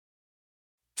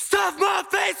of my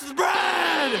face is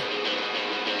red,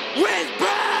 with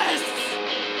breasts,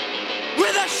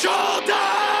 with a shoulder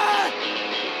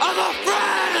of a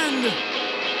friend,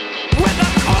 with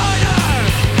a corner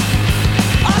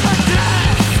of a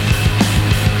desk,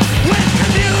 with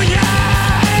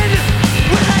communion,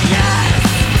 with a yes,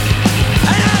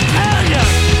 and I'll tell you.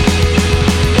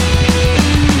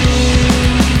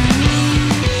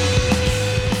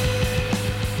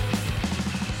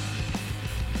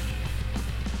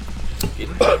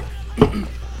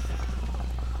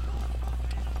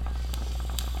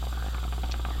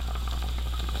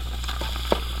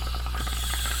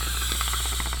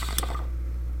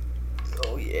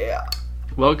 Oh yeah.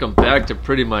 Welcome back to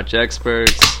Pretty Much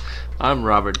Experts. I'm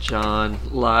Robert John,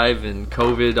 live in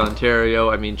COVID,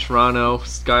 Toronto.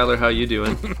 Skylar, how you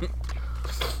doing?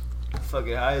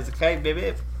 Fucking high as a kite,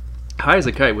 baby. High as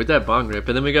a kite with that bong rip.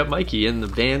 And then we got Mikey in the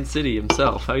Van City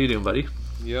himself. How you doing, buddy?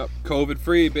 Yep, COVID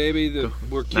free, baby.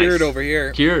 We're cured over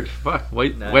here. Cured. Fuck.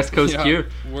 Nice. West Coast Yeah,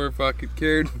 cured. We're fucking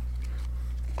cured.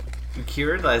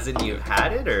 Cured as in you've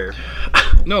had it, or?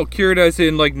 No, cured as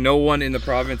in like no one in the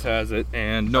province has it,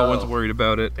 and no Oh. one's worried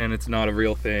about it, and it's not a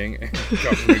real thing. And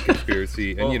government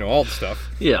conspiracy, and Well, all the stuff.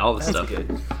 Yeah, all the That's stuff.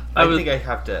 good. I I was- think I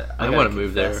have to. I gotta wanna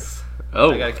move there. confess.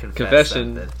 Oh, I gotta confess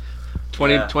confession. something.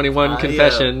 2021 Yeah.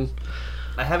 confession.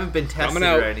 I haven't been tested Coming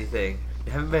out. or anything. I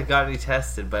haven't got any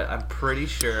tested, but I'm pretty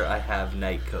sure I have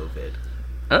night COVID.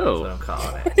 That's what I'm Oh.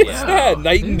 calling it. What's Yeah. that?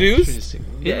 Night induced? Interesting.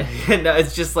 Yeah. No,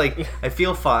 it's just like I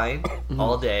feel fine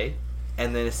all day,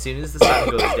 and then as soon as the sun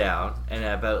goes down, and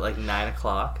at about like 9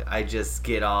 o'clock, I just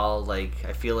get all like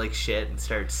I feel like shit and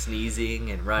start sneezing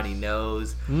and runny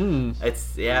nose.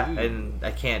 It's and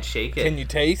I can't shake it. Can you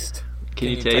taste? Can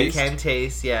you I taste? can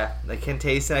taste, yeah. I can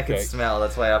taste and I can Okay. smell.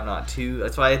 That's why I'm not too.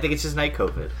 That's why I think it's just night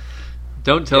COVID.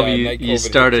 Don't tell me night COVID you hits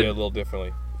started. you a little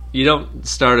differently. You don't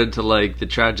started to like the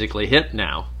tragically hip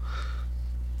now.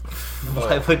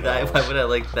 Why would I? Why would I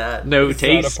like that? No Is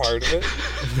taste. that a part of it?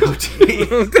 No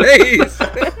taste.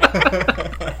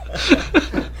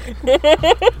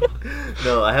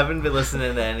 No, I haven't been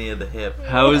listening to any of the hip.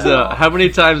 How many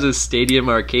times has Stadium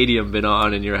Arcadium been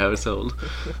on in your household?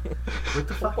 What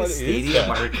the fuck What is is Stadium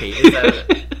that? Arcade? Is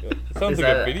that, Sounds is like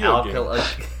that a video game.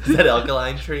 Is that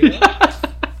Alkaline Trio?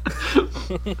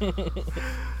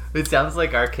 It sounds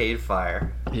like Arcade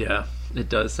Fire. Yeah, it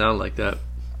does sound like that.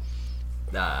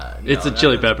 Nah, It's the that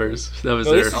Chili doesn't- Peppers. That was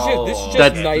No, this is their. just, this is just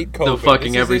That's night the COVID.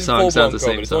 fucking This every isn't song full-blown sounds the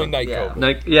COVID. same It's only song. night Yeah. COVID.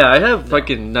 Night, yeah, I have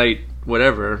fucking night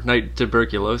whatever, night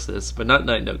tuberculosis, but not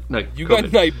night You COVID.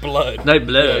 got night blood. Night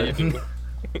blood. Yeah, you do.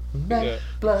 Yeah.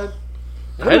 Blood.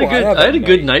 I had a good, I had a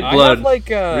good night I blood have like,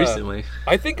 recently.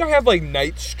 I think I have like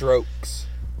night strokes.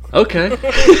 Okay.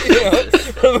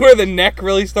 Where the neck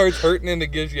really starts hurting and it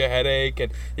gives you a headache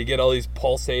and you get all these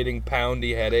pulsating,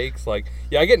 poundy headaches. Like,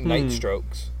 yeah, I get night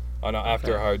strokes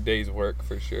after a hard day's work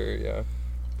for sure. Yeah.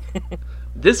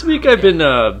 This week I've been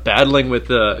battling with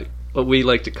what we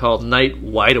like to call night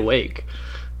wide awake,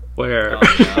 where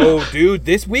Oh, dude,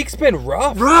 this week's been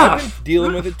rough. Rough. I've been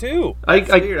dealing with it too. It's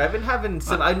weird. I've been having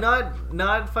some. I'm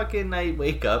not fucking night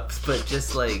wake ups, but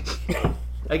just like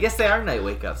I guess they are night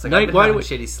wake ups. Like Night I've been wide having wake-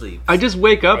 shitty sleep. I just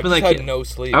wake up I and just like had no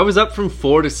sleep. I was up from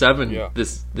 4 to 7 Yeah.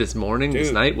 this morning, this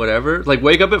Dude. night, whatever. Like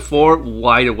wake up at 4,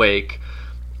 wide awake,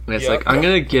 and it's Yep. like I'm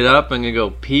gonna get up, I'm gonna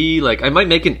go pee. Like I might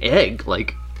make an egg.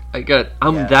 Like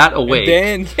I'm Yeah. that awake.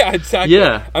 And then, yeah, exactly.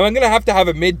 Yeah. I'm gonna have to have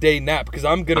a midday nap because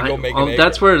I'm gonna go make an egg.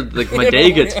 That's where like my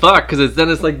day gets fucked because then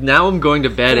it's like now I'm going to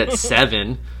bed at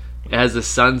 7 as the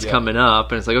sun's Yeah. coming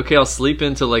up, and it's like okay, I'll sleep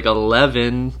until like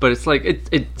 11, but it's like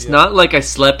it's Yeah. not like I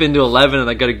slept into 11 and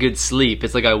I got a good sleep.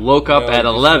 It's like I woke up No, at you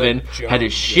feel 11, like junk, had a yeah.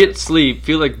 shit sleep,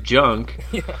 feel like junk.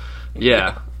 Yeah.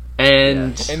 Yeah,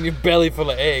 and And your belly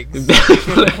full of eggs.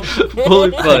 fully full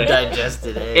of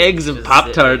Undigested eggs and just Pop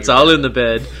sitting Tarts in your all bed. in the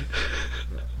bed.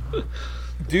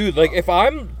 Dude, like if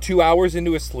I'm 2 hours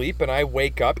into a sleep and I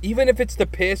wake up, even if it's to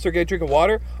piss or get a drink of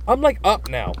water, I'm like up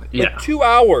now. Yeah. Like 2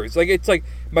 hours. Like it's like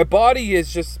my body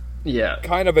is just Yeah,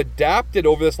 kind of adapted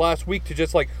over this last week to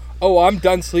just like, oh, I'm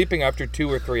done sleeping after 2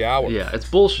 or 3 hours. yeah, it's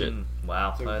bullshit.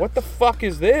 Wow. What the fuck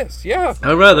is this? Yeah.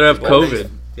 I'd rather have COVID.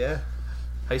 Yeah.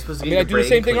 How you supposed to I get mean, I your do the brain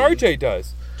same thing clean? RJ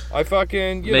does. I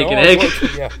fucking, Make an I'll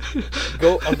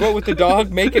egg. I'll go out with the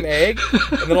dog, make an egg,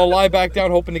 and then I'll lie back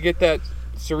down hoping to get that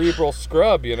cerebral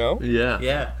scrub, Yeah,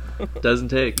 Yeah. doesn't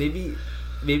take. Maybe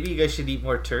you guys should eat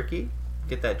more turkey.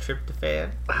 Get that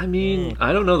tryptophan. I mean,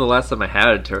 I don't know the last time I had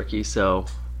a turkey, so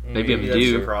maybe I'm Maybe that's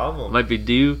your due. problem. Might be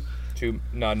due.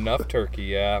 Not enough turkey,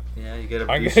 yeah. Yeah, you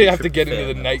gotta. I'm boost gonna your have to get into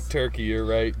the tryptophan night levels. turkey. You're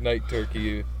right, night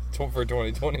turkey for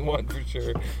 2021 for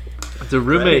sure. The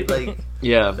roommate, Right? Like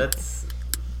yeah, that's.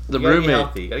 the You gotta be roommate.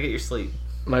 healthy. You gotta get your sleep.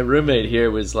 My roommate here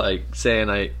was like saying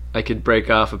I could break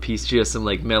off a piece of some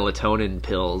like melatonin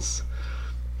pills.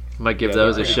 Might give Yeah,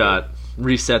 those they're a pretty shot.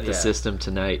 Reset the Yeah. system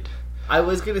tonight. I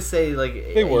was gonna say, like,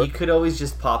 They you work. could always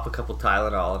just pop a couple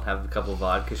Tylenol and have a couple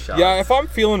vodka shots. Yeah, if I'm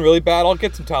feeling really bad, I'll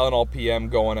get some Tylenol PM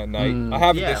going at night. I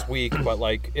haven't Yeah. this week, but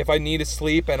like if I need to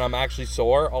sleep and I'm actually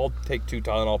sore, I'll take 2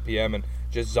 Tylenol PM and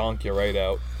just zonk you right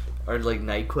out. Or like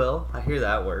NyQuil. I hear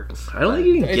that works. I don't think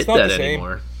you can It's get not that the same.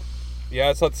 anymore. Yeah,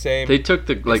 it's not the same. They took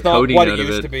the like it's not codeine what out it of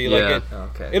used it. to be. Yeah. Like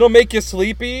Okay. it'll make you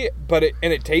sleepy, but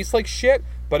it tastes like shit.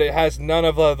 But it has none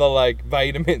of the like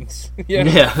vitamins, you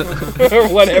know? Yeah. or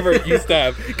whatever it used to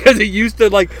have. Because it used to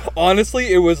like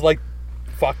honestly, it was like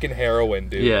fucking heroin,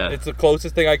 dude. Yeah. It's the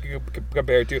closest thing I could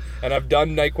compare it to. And I've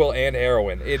done NyQuil and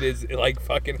heroin. It is like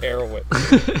fucking heroin.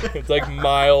 It's like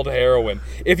mild heroin.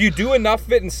 If you do enough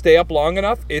of it and stay up long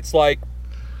enough, it's like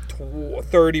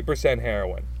 30%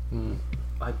 heroin.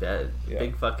 I bet. Yeah.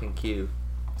 Big fucking Q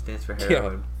stands for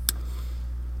heroin.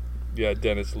 Yeah,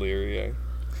 Dennis Leary. Yeah.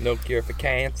 No cure for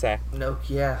cancer. No,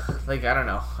 yeah. Like, I don't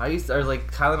know. I used to, or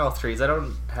like Tylenol 3s. I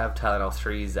don't have Tylenol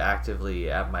 3s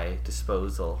actively at my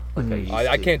disposal like I used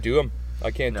I to. can't do them. I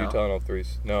can't do No? Tylenol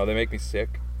 3s. No, they make me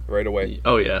sick right away.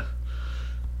 Oh yeah.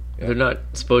 They're not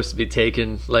supposed to be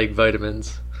taken like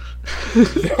vitamins.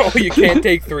 No, you can't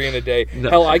take 3 in a day. No.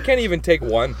 Hell, I can't even take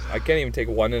 1. I can't even take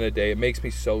 1 in a day. It makes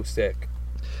me so sick.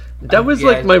 That was Yeah.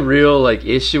 like my real like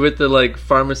issue with the like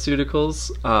pharmaceuticals.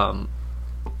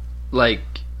 Like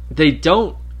they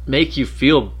don't make you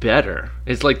feel better.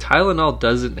 It's like Tylenol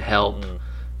doesn't help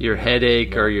your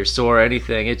headache or your sore or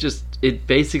anything. It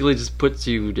basically just puts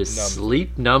you to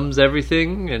sleep, numbs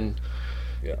everything, and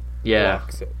yeah.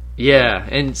 Blocks it. Yeah,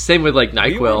 and same with like were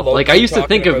NyQuil. low-key Like I used to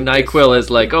think of talking about this NyQuil as last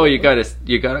like, week, oh, you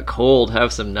wasn't got a cold,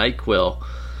 have some NyQuil.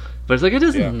 But it's like it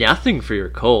does Yeah. nothing for your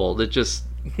cold. It just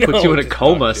No, puts you in a it does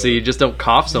coma, not, so yeah. you just don't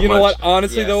cough so You much. know what?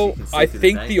 Honestly, Yeah, so though, you can sleep I through the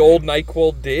think night, the yeah. old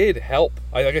NyQuil did help.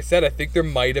 Like I said, I think there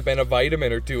might have been a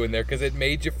vitamin or 2 in there because it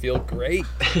made you feel great.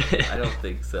 I don't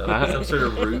think so. Some sort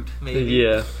of root, maybe.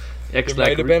 Yeah. There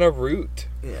might have been a root.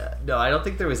 Yeah. No, I don't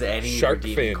think there was any Shark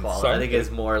redeeming fin, quality. I think something.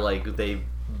 it's more like they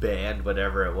banned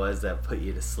whatever it was that put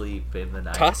you to sleep in the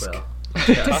NyQuil. Tusk?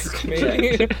 Tusk,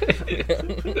 maybe?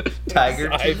 Tiger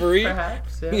tooth, Ivory?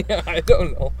 perhaps. Yeah. Yeah, I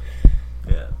don't know.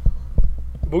 Yeah.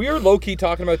 But we were low-key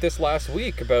talking about this last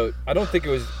week about, I don't think it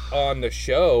was on the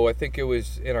show, I think it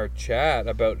was in our chat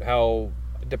about how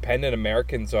dependent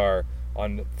Americans are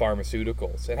on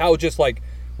pharmaceuticals and how just like,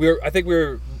 I think we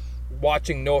were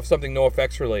watching something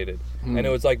NoFX related and it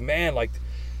was like, man, like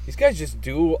these guys just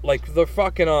do, like they're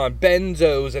fucking on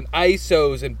benzos and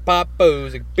isos and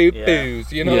popos and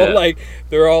boop-boos, you know, Yeah. like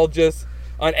they're all just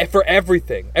on for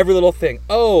everything, every little thing.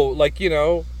 Oh, like, you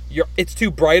know, it's too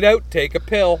bright out, take a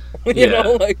pill. you Yeah.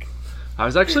 know, like I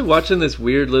was actually watching this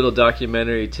weird little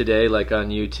documentary today, like on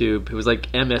YouTube. It was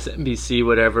like MSNBC,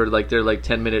 whatever. Like they're like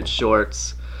 10-minute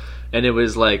shorts, and it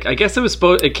was like I guess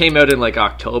it came out in like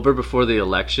October before the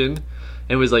election.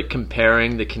 And it was like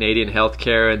comparing the Canadian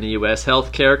healthcare and the U.S.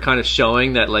 healthcare, kind of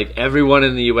showing that like everyone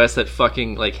in the U.S. that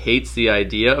fucking like hates the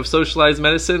idea of socialized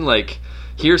medicine, like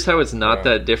here's how it's not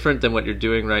that different than what you're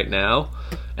doing right now.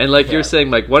 And like you're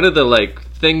saying, like one of the like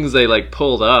things they like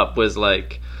pulled up was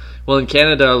like, well, in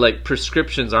Canada, like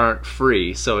prescriptions aren't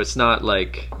free, so it's not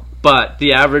like, but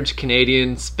the average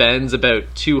Canadian spends about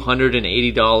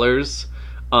 $280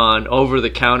 on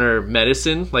over-the-counter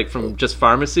medicine, like from just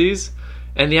pharmacies,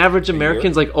 and the average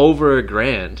American's like over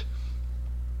 $1,000.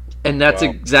 And that's Wow.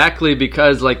 exactly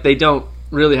because like they don't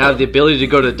really have the ability to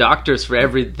go to doctors for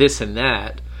every this and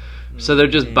that, so they're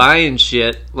just buying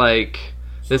shit like.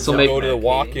 This will they'll make go to the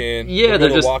walk-in. Yeah, they'll they're go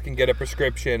to just- the walk-in, get a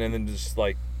prescription, and then just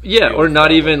like or not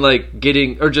follow. even like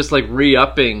getting or just like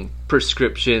re-upping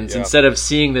prescriptions Yeah. instead of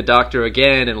seeing the doctor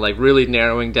again and like really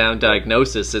narrowing down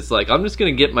diagnosis. It's like I'm just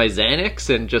gonna get my Xanax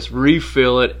and just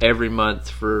refill it every month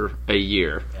for a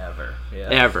year.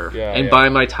 Ever. Yeah, And yeah. buy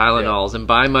my Tylenols and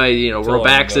buy my, you know, Till I know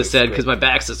Robaxis it's because my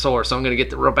back's sore, so I'm going to get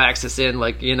the Robaxis in,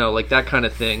 like, you know, like that kind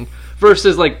of thing.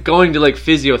 Versus, like, going to, like,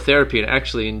 physiotherapy and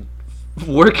actually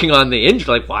working on the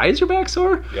injury. Like, why is your back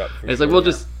sore? Yeah, for And it's like, sure, well,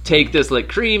 just take this, like,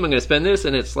 cream, I'm going to spend this.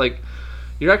 And it's like,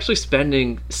 you're actually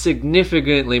spending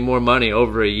significantly more money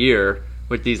over a year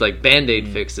with these, like, Band-Aid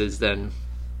fixes than...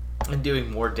 And doing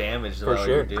more damage for while sure.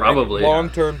 you're doing Probably. it.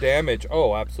 Long-term damage.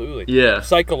 Oh, absolutely. Yeah.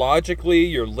 Psychologically,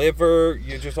 your liver,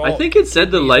 you just all. I think it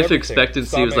said the kidneys, life everything.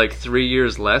 expectancy was Stomach. like 3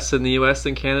 years less in the U.S.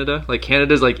 than Canada. Like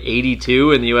Canada's like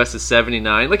 82 and the U.S. is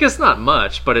 79. Like it's not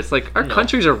much, but it's like our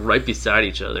countries are right beside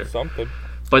each other. something.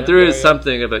 But there is yeah.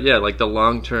 something about like the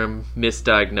long-term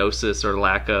misdiagnosis or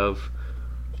lack of.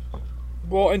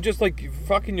 Well, and just like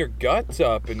fucking your guts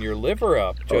up and your liver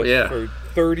up just Oh, yeah. for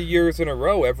 30 years in a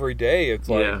row every day. It's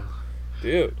like, Yeah.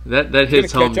 dude, That it's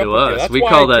hits gonna home catch up to with you. us. That's We why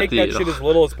call I that take that shit as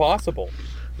little as possible.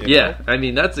 you know? Yeah, I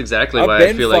mean that's exactly I've why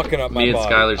been I feel like fucking up my me and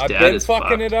body. Skylar's I've dad been is fucking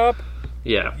fucked. it up.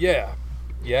 Yeah.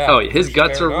 Yeah. Oh, his for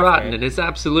guts fair are enough, rotten, man. and it's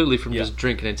absolutely from Yeah. just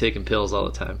drinking and taking pills all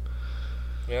the time.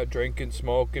 Yeah, drinking,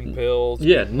 smoking pills.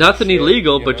 Yeah, nothing shit,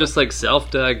 illegal, you but know? just like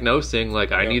self-diagnosing.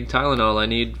 Like, I Yep. need Tylenol, I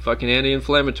need fucking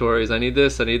anti-inflammatories, I need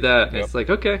this, I need that. And Yep. it's like,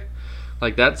 okay,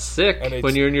 like that's sick And it's-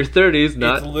 when you're in your 30s,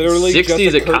 not literally just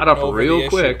 60s. a It caught curtain up over real the issue.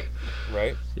 quick.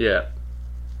 Right? Yeah,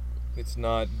 It's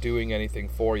not doing anything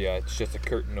for you. It's just a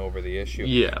curtain over the issue.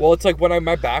 Yeah. Well, it's like when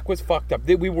my back was fucked up.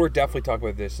 We were definitely talking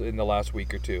about this in the last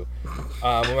week or two.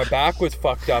 When my back was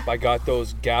fucked up, I got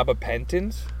those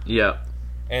gabapentins, yeah,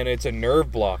 and it's a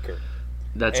nerve blocker.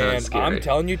 that sounds And scary. I'm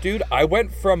telling you, dude, I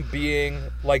went from being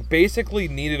like basically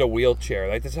needed a wheelchair.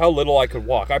 Like this is how little I could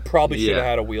walk. I probably should have Yeah.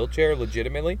 had a wheelchair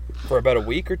legitimately for about a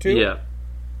week or two. Yeah,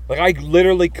 Like I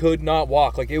literally could not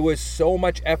walk. Like it was so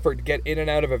much effort to get in and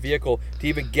out of a vehicle to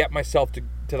even get myself to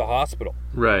the hospital.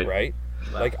 right. Right?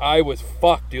 Like I was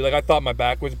fucked, dude. Like I thought my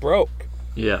back was broke.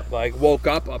 Yeah, Like woke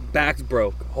up, my back's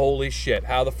broke. Holy shit.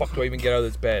 How the fuck do I even get out of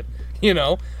this bed? You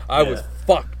know? I was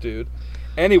fucked, dude.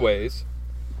 Anyways,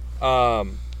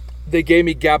 they gave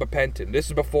me gabapentin. This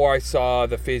is before I saw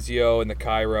the physio and the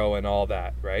chiro and all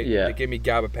that, right? Yeah. They gave me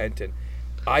gabapentin.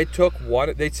 I took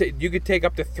one. They said you could take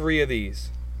up to 3 of these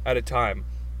at a time,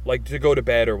 like to go to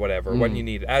bed or whatever, when you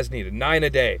need it, as needed. 9 a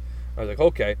day. I was like,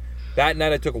 okay. That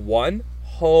night I took 1.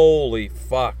 Holy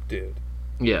fuck, dude.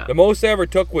 yeah. The most I ever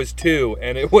took was 2,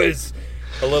 and it was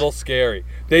a little scary.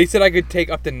 They said I could take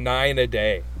up to 9 a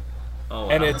day. Oh, wow.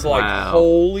 And it's like, Wow.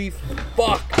 holy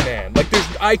fuck, man. Like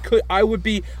I would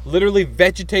be literally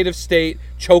vegetative state,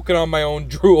 choking on my own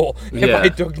drool if Yeah. I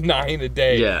took 9 a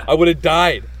day. Yeah. I would have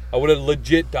died. I would have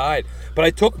legit died. But I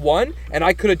took 1 and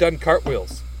I could have done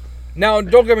cartwheels. Now,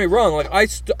 don't get me wrong, like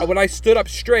when I stood up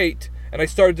straight and I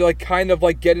started to like kind of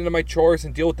like get into my chores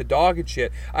and deal with the dog and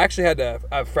shit, I actually had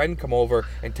a friend come over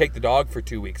and take the dog for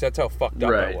 2 weeks. That's how fucked up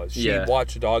I Right, was. She yeah.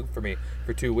 watched the dog for me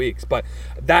for 2 weeks. But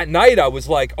that night I was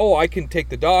like, oh, I can take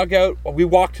the dog out. We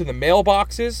walked to the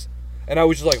mailboxes and I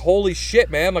was just like, holy shit,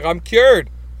 man, like I'm cured.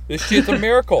 This shit's a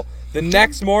miracle. The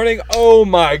next morning, oh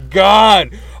my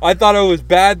god, I thought it was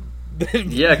bad.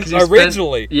 Yeah, because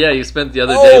originally. you spent the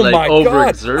other day Oh like my god!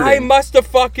 overexerting.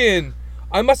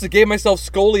 I must have gave myself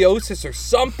scoliosis or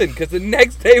something, because the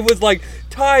next day was like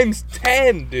times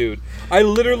 10, dude. I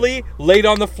literally laid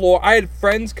on the floor. I had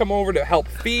friends come over to help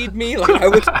feed me. Like I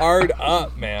was hard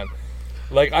up, man.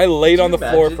 Like I laid on the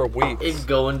floor for weeks. And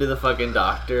going to the fucking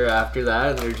doctor after that,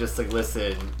 and they're just like,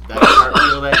 "Listen, that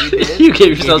cartwheel that you did, You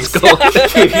gave yourself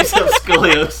gave yourself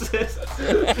scoliosis,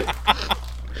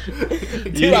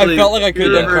 Dude, I felt like I could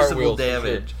have done irreversible cartwheels.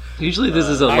 damage." Usually this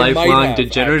is a I might lifelong have,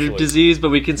 degenerative actually. disease, but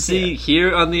we can see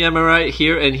here on the MRI,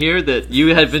 here and here, that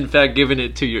you have in fact given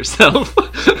it to yourself.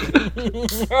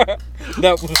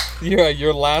 That was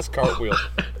your last cartwheel.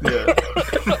 Yeah,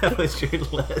 that was your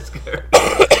last card.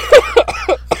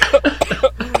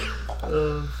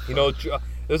 You know,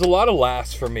 there's a lot of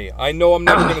lasts for me. I know I'm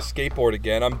never gonna skateboard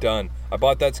again. I'm done. I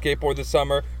bought that skateboard this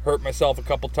summer, hurt myself a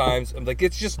couple times. I'm like,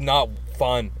 it's just not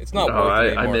fun. It's not Oh, worth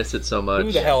it I anymore. miss it so much.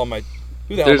 Who the hell am I?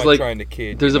 Who the hell There's am I like trying to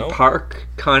kid? there's you know? a park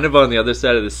kind of on the other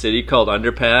side of the city called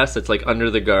Underpass. It's like under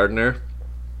the Gardner,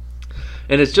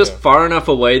 and it's just Yeah. far enough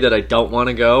away that I don't want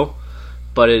to go,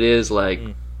 but it is like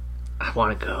I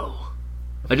want to go.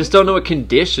 I just don't know what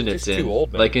condition it's Just in. too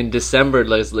old, man. Like in December,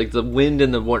 like the wind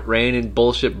and the rain and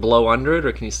bullshit blow under it,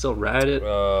 or can you still ride it?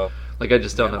 Like I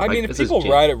just don't know. I mean, Like, if this is people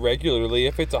cheap. ride it regularly,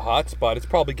 if it's a hot spot, it's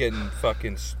probably getting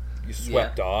fucking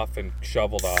swept off and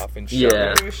shoveled off and shit.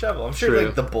 Yeah. Maybe a shovel. I'm sure True.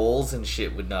 like the bowls and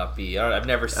shit would not be. I've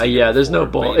never seen. Yeah, it there's no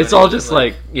before, but bowl. you It's know all what I just mean?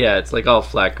 like it's like all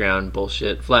flat ground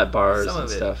bullshit, flat bars Some and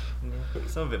of it. stuff. Yeah,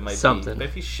 some of it might Something. be. But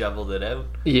if you shoveled it out,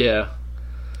 Yeah.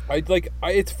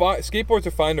 It's fine. Skateboards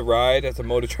are fine to ride as a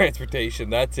mode of transportation.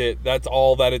 That's it. That's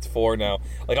all that it's for now.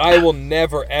 Like I will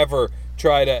never ever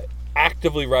try to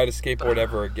actively ride a skateboard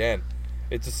ever again.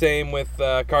 It's the same with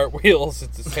cartwheels.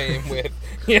 It's the same with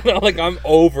like I'm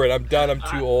over it. I'm done. I'm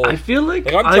too old. I feel like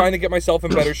I'm trying to get myself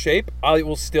in better shape. I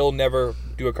will still never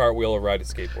do a cartwheel or ride a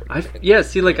skateboard.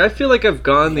 I feel like I've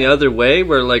gone the other way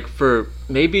where like for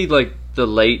maybe like the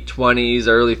late 20s,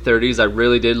 early 30s, I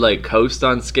really did like coast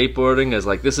on skateboarding as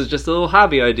like this is just a little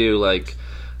hobby I do, like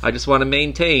I just want to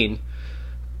maintain.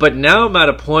 But now I'm at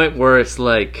a point where it's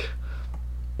like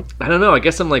I don't know, I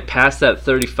guess I'm like past that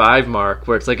 35 mark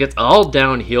where it's like it's all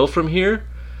downhill from here.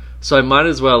 So I might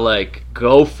as well like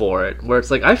go for it. Where it's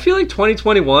like I feel like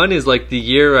 2021 is like the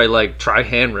year I like try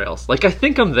handrails. Like I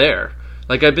think I'm there.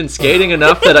 Like I've been skating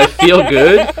enough that I feel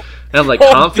good. and I'm like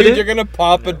Oh, confident. dude, you're gonna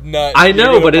pop a nut. I You're know,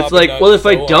 gonna but it's pop a like, nut well, if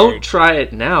I so don't hard. try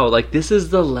it now, like this is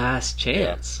the last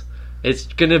chance. It's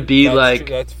gonna be like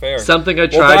That's fair. something I Well,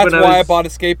 tried that's when I why I was. bought a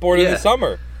skateboard in Yeah. the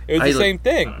summer. It was the I, same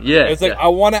thing. Yeah, It's like yeah. I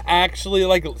want to actually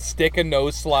like stick a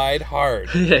nose slide hard.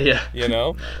 yeah. You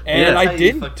know, and Yeah. How I you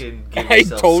didn't. fucking give I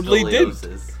yourself totally didn't.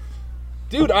 scoliosis.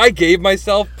 Dude, I gave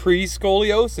myself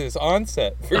pre-scoliosis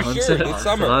onset for sure Onset. this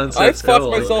summer. Onset, I fucked so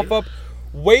myself up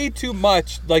way too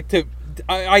much. Like to,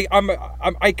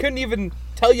 I couldn't even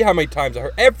tell you how many times I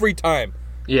hurt. Every time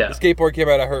Yeah. the skateboard came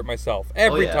out, I hurt myself.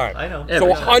 Every yeah, time. I know. So Every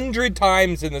 100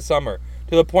 times in the summer,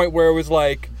 to the point where it was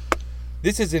like,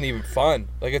 this isn't even fun.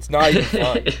 Like it's not even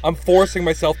fun. I'm forcing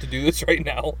myself to do this right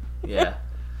now. Yeah.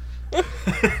 You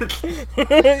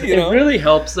know? It really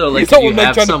helps though, like if someone you like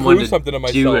have trying to someone prove to something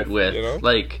to do myself, it with. you know?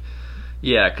 Like,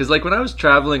 yeah, because like when I was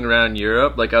traveling around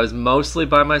Europe, like I was mostly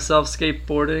by myself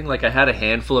skateboarding. Like I had a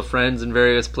handful of friends in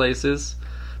various places,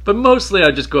 but mostly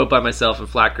I just go up by myself in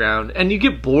flat ground, and you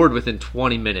get bored within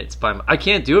 20 minutes. I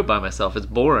can't do it by myself; it's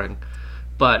boring.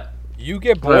 But You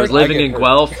get bored. when I was living get in hurt.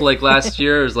 Guelph like last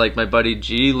year, it was like my buddy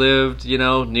G lived,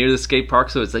 near the skate park,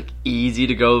 so it's like easy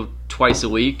to go twice a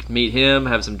week, meet him,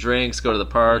 have some drinks, go to the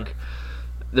park.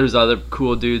 There's other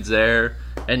cool dudes there,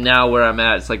 and now where I'm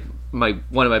at, it's like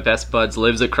one of my best buds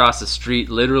lives across the street,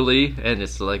 literally, and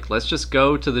it's like let's just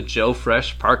go to the Joe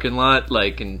Fresh parking lot,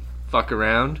 like, and fuck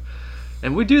around.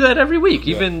 And we do that every week,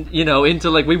 even, into,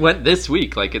 like, we went this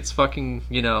week. Like, it's fucking,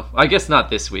 I guess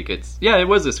not this week. It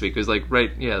was this week. It was, like,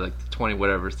 like the 20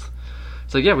 whatever.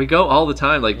 It's like, yeah, we go all the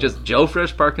time. Like, just Joe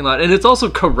Fresh parking lot. And it's also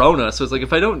Corona, so it's like,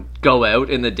 if I don't go out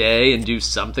in the day and do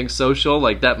something social,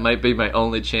 like, that might be my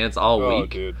only chance all Oh, week.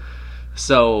 dude.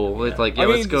 So, it's like, yeah, I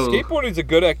mean, let's go. skateboarding is a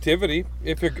good activity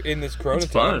if you're in this Corona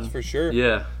It's fun. times, for sure.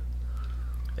 Yeah.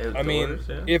 I mean,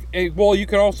 Outdoors, yeah. well, you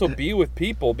can also be with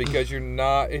people because you're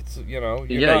not. It's you're not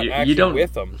you actually don't-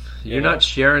 with them. you You're know? not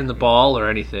sharing the ball or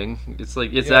anything. It's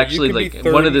like, it's Yeah, you actually, can be like,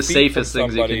 30 one of the feet safest from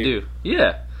things you can somebody. do.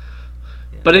 Yeah.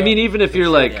 But I mean, even if you're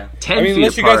like yeah. 10 I mean, feet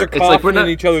unless you apart, guys are it's coughing like we're not. in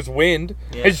each other's wind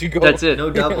Yeah. as you go. That's it. No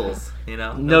doubles,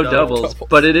 No doubles.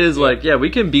 But it is like, yeah,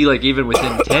 we can be like even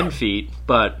within 10 feet,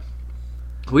 but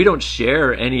we don't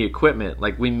share any equipment.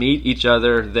 Like, we meet each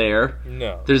other there.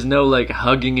 No. There's no like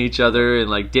hugging each other and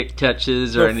like dick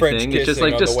touches or No French anything. It's just kissing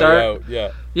like, on just the way start. out,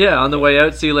 yeah. Yeah, on the way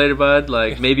out, see you later, bud.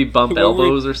 Like, maybe bump What were we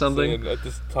elbows or something. saying at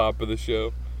the top of the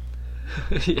show.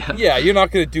 Yeah. Yeah, you're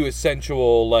not gonna do a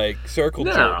sensual like circle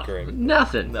No, jerk or anything.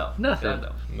 nothing. No. Nothing.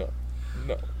 No.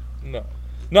 No,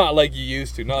 not like you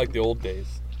used to. Not like the old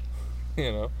days.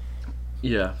 You know.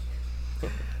 Yeah.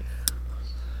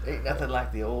 Ain't nothing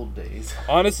like the old days.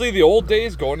 Honestly, the old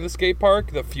days going to the skate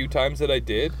park, the few times that I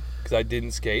did, because I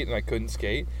didn't skate and I couldn't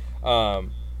skate,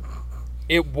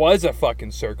 it was a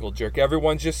fucking circle jerk.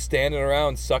 Everyone's just standing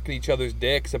around sucking each other's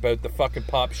dicks about the fucking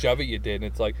pop shove it you did, and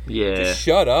it's like, Yeah. just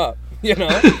shut up, you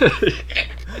know?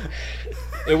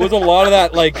 It was a lot of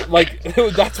that, like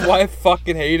that's why I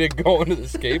fucking hated going to the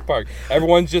skate park.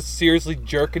 Everyone's just seriously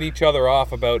jerking each other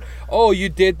off about, oh, you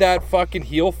did that fucking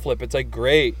heel flip. It's like,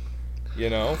 great, you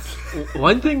know?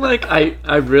 One thing, like, I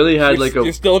really had like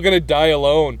You're still gonna die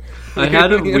alone. I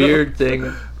had a You know? weird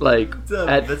thing, like,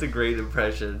 That's a great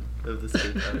impression of the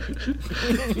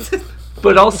skate park.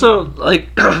 but also,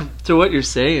 like, to what you're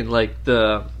saying, like,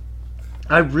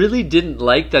 I really didn't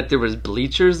like that there was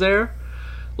bleachers there.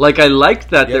 Like, I liked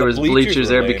that Yeah, there the was bleachers bleachers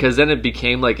were there lame. because then it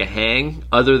became like a hang.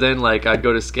 Other than like I'd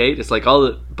go to skate, it's like all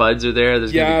the buds are there.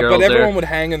 There's gonna Yeah, be girls but everyone there. would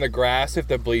hang in the grass if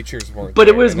the bleachers weren't But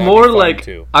there, it was and that'd be more fun, like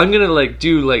too. I'm gonna like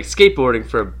do like skateboarding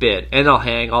for a bit, and I'll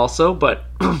hang also. But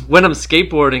when I'm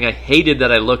skateboarding, I hated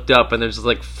that I looked up and there's just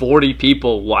like 40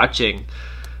 people watching.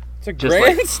 It's a Just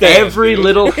like grandstand, every dude.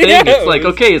 little thing. Yeah, It's like, it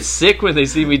was- okay, it's sick when they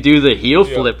see me do the heel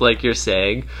Yeah. flip, like you're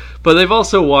saying. But they've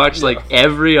also watched like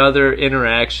every other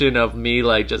interaction of me,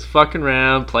 like just fucking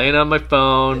around, playing on my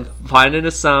phone, finding a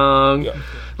song. Yeah.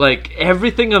 Like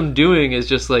everything I'm doing is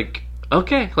just like,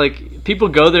 okay, like people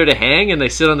go there to hang and they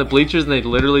sit on the bleachers and they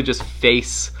literally just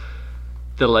face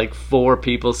the like 4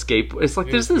 people skateboard. It's like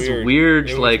It there's was this weird. weird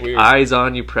It was like weird. eyes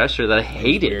on you pressure that I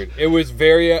hated. Weird. It was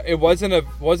very. It wasn't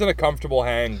a comfortable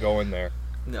hang going there.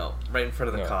 No, right in front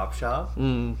of the No. cop shop.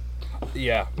 Mm.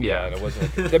 Yeah, Yeah. and it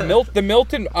wasn't. The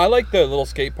Milton. I like the little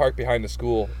skate park behind the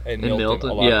school in Milton, Milton?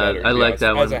 a lot Yeah, better. to I be like honest.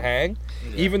 that as one. a hang.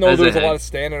 Even though As there a was a lot hang. of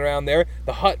standing around there,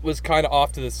 the hut was kind of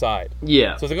off to the side.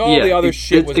 Yeah. So it's like all the other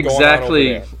shit was going on over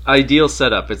exactly there. ideal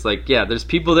setup. It's like, yeah, there's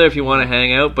people there if you want to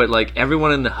hang out, but like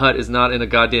everyone in the hut is not in a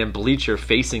goddamn bleacher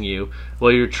facing you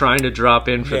while you're trying to drop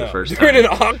in for the first They're in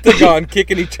time. an octagon,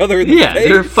 kicking each other in the Yeah, face.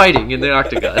 they're fighting in the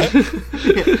octagon.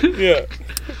 Yeah.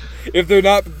 if they're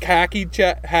not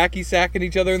hacky sacking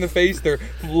each other in the face, they're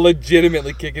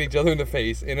legitimately kicking each other in the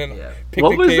face in an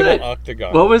picnic table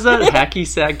octagon. What was that hacky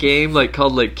sack game like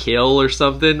called like Kill or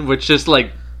something, which just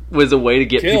like was a way to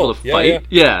get people to fight?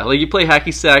 Yeah, like you play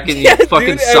hacky sack and you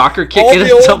fucking soccer kick it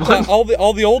at someone.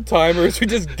 All the old timers would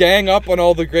just gang up on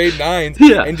all the grade 9s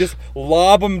and just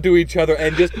lob them to each other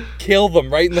and just kill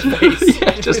them right in the face.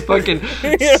 Just fucking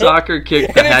soccer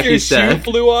kick the hacky sack. If your shoe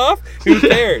flew off, who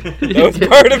cared? That was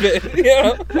part of it.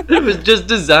 It was just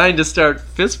designed to start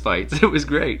fist fights. It was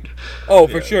great. Oh,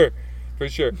 for sure.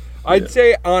 I'd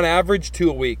say on average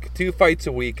 2 fights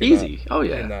a week. Easy.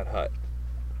 In that hut.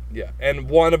 Yeah, and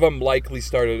one of them likely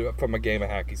started from a game of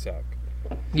hacky sack.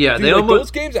 Yeah, dude, those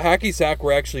games of hacky sack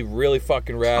were actually really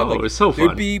fucking rad. Oh, it was so fun.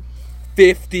 There'd be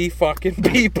 50 fucking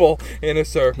people in a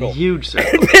circle. Huge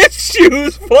circle. And their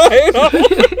shoes flying off.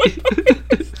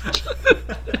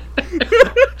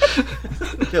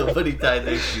 Nobody tied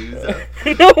their shoes up.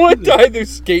 No one tied their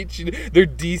skate shoes. Their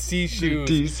DC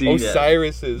shoes.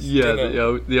 Osiris's. Yeah,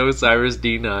 the Osiris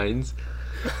D9s.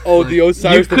 Oh, the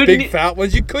Osiris, the big fat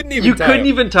ones. You couldn't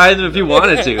even tie them if you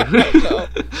wanted to.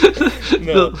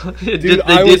 No. Dude,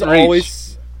 I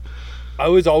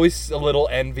was always a little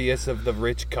envious of the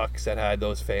rich cucks that had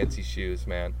those fancy shoes,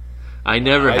 man. I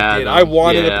never had them. I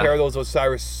wanted a pair of those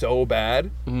Osiris so bad.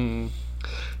 Mm.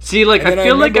 See, like, I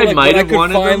feel like I might have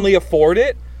wanted them. When I could finally afford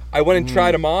it, I went and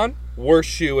tried them on. Worst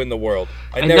shoe in the world.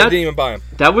 I didn't even buy them.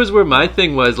 That was where my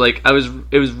thing was. Like, it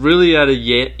was really at a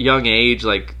young age,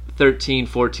 like 13,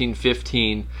 14,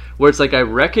 15, where it's like I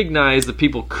recognize the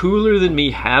people cooler than me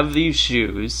have these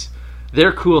shoes.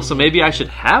 They're cool, so maybe I should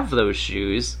have those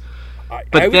shoes. But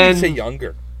I then, would say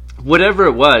younger. Whatever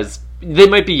it was, they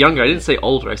might be younger. I didn't say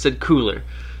older. I said cooler.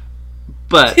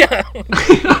 But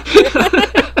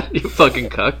you fucking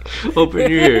cuck. Open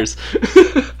your ears.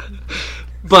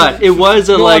 But it was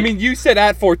I mean, you said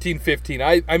at 14, 15.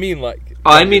 I mean, like...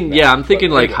 I'm thinking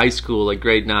like high school, like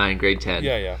grade 9, grade 10.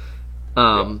 Yeah.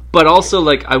 But also,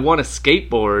 like, I want a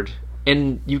skateboard,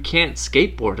 and you can't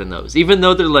skateboard in those. Even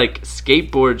though they're, like,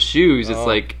 skateboard shoes, it's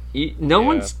like, you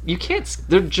can't,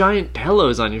 they're giant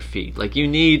pillows on your feet. Like, you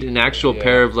need an actual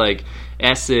pair of, like,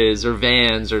 S's or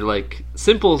Vans or, like,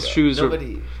 simple shoes.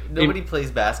 Nobody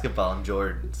plays basketball in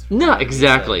Jordans. No,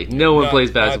 exactly. No one plays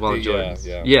basketball in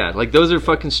Jordans. Yeah, like, those are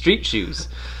fucking street shoes.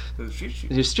 Your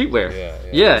streetwear.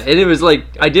 Yeah, and it was like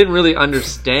I didn't really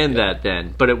understand that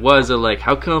then, but it was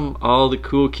how come all the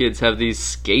cool kids have these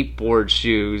skateboard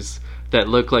shoes that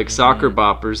look like soccer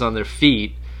boppers on their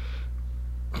feet?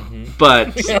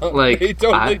 But they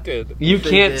totally did. You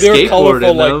can't They're skateboard colorful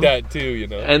in them. like that too,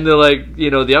 And they're like,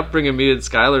 the upbringing me and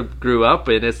Skylar grew up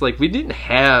in, it's like we didn't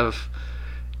have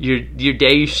your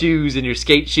day shoes and your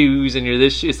skate shoes and your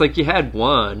this. It's like you had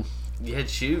one. You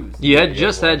had shoes. You had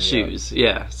shoes.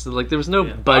 Yeah. So like there was no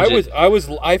budget.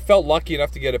 I felt lucky enough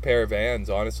to get a pair of Vans,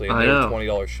 honestly, and they were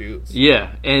 $20 shoes.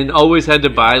 Yeah, and always had to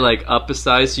buy like up a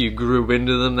size so you grew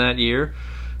into them that year.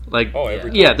 Like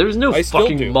there was no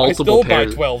fucking multiple pairs. I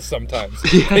still buy 12 sometimes.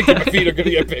 Thinking my feet are gonna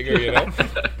get bigger,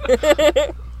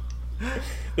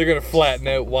 They're gonna flatten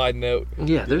out, widen out.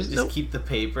 Yeah, just keep the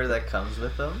paper that comes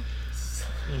with them.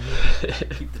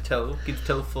 Keep the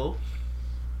toe full.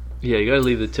 Yeah, you gotta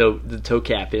leave the toe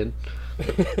cap in.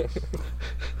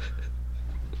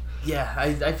 Yeah,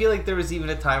 I feel like there was even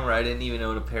a time where I didn't even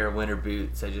own a pair of winter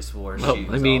boots. I just wore shoes all the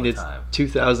time. It's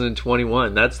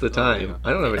 2021. That's the time. Yeah. I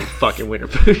don't have any fucking winter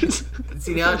boots.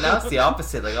 See, now it's the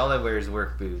opposite. Like, all I wear is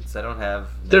work boots. I don't have...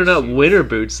 They're not shoes. Winter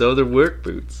boots, though. They're work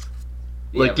boots.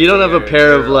 Like, you don't have a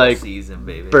pair of, like,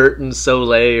 Burton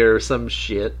Soleil or some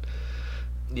shit.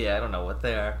 Yeah, I don't know what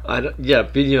they are. But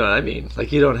you know what I mean.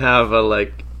 Like, you don't have a,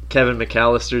 like... Kevin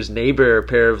McAllister's neighbor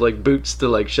pair of like boots to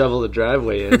like shovel the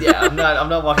driveway in. Yeah, I'm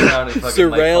not walking around in fucking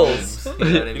Sorels. Mike Holmes, you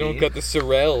know what I mean? don't got the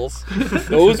Sorels.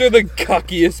 Those are the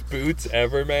cuckiest boots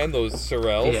ever, man. Those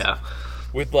Sorels. Yeah.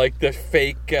 With like the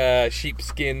fake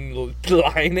sheepskin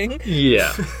lining.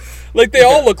 Yeah. Like they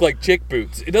all look like chick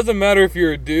boots. It doesn't matter if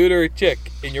you're a dude or a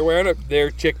chick, and you're wearing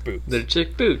they're chick boots. They're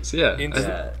chick boots. Yeah.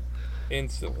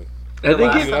 Instantly. I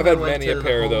think I've had many a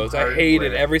pair of those. I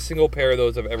hated every single pair of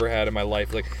those I've ever had in my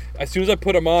life. Like, as soon as I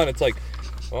put them on, it's like,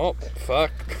 oh, fuck.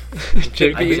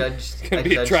 Could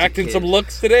be attracting some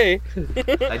looks today.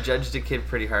 I judged a kid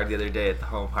pretty hard the other day at the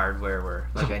Home Hardware where,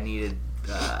 like, I needed,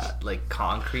 like,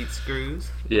 concrete screws.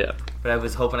 Yeah. But I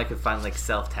was hoping I could find, like,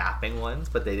 self-tapping ones,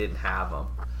 but they didn't have them.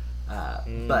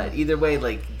 But either way,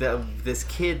 like, this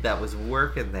kid that was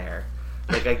working there,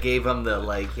 like, I gave him the,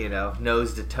 like,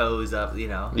 nose to toes up,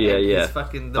 Yeah. His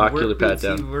fucking, the ocular work pat boots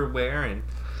down. he were wearing.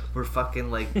 were fucking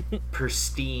like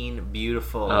pristine,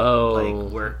 beautiful, Oh.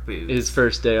 like work boots. His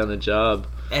first day on the job.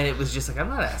 And it was just like, I'm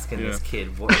not asking Yeah. this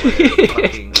kid what the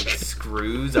fucking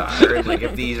screws are, and like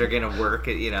if these are gonna work.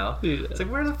 You know, Yeah. it's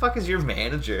like, where the fuck is your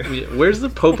manager? Yeah, where's the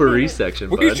potpourri section,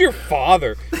 Where's bud? your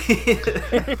father?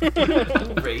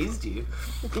 Who raised you?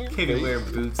 Can't be wearing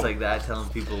boots like that, telling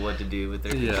people what to do with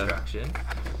their Yeah. construction.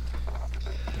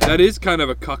 That is kind of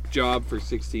a cuck job for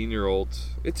 16-year-olds.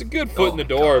 It's a good foot in the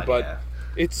door, God, but yeah.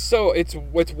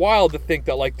 it's wild to think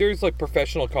that like there's like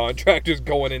professional contractors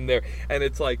going in there, and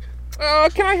it's like,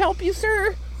 can I help you,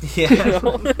 sir? Yeah.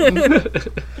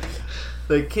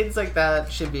 Like kids like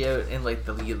that should be out in like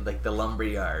the lumber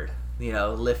yard, you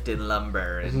know, lifting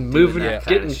lumber and doing Moving, that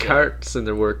kind getting of shit. carts in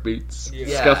their work boots.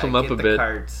 Yeah. Scuff them up get a the bit.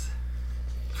 Carts.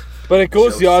 But it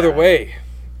goes So the other sad. way.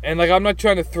 And like, I'm not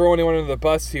trying to throw anyone under the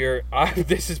bus here.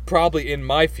 This is probably in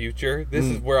my future. This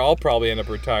is where I'll probably end up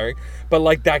retiring. But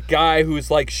like that guy who's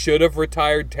like should have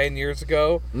retired 10 years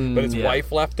ago, but his yeah.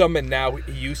 wife left him, and now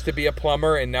he used to be a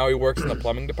plumber, and now he works in the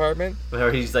plumbing department.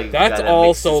 Where he's like, That's gotta mix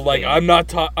also his like paint.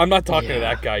 I'm not talking to Yeah.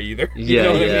 that guy either. Yeah, You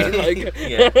know what yeah. I mean? Like,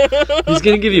 Yeah. He's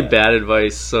gonna give you bad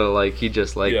advice, so like he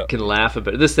just like Yeah. can laugh a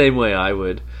bit the same way I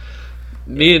would.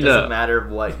 Me It and doesn't matter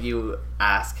what you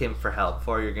ask him for help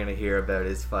for, you're gonna hear about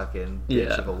his fucking bitch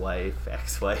Yeah. of a wife,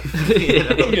 ex-wife. You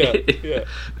know? yeah, yeah,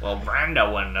 Well,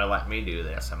 Brenda wouldn't have let me do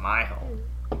this in my home.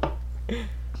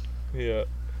 yeah.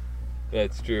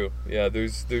 That's true. Yeah,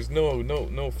 there's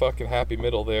no fucking happy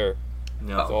middle there.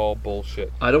 No. It's all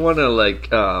bullshit. I don't want to like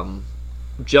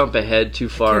jump ahead too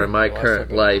far can't in my remember the last current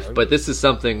time I life, argued. but this is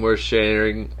something we're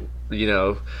sharing. You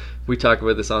know, we talk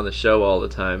about this on the show all the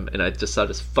time, and I just thought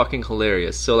it's fucking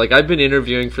hilarious. So like, I've been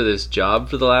interviewing for this job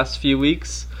for the last few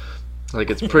weeks. Like,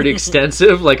 it's pretty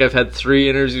extensive. Like, I've had 3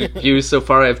 interviews so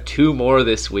far. I have 2 more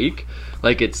this week.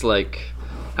 Like, it's like,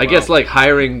 I guess like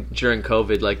hiring during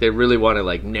COVID, like they really want to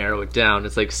like narrow it down.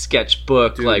 It's like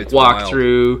sketchbook, Dude, like it's wild.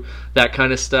 walkthrough, that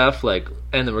kind of stuff. Like,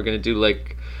 and then we're gonna do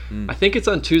like, I think it's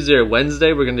on Tuesday or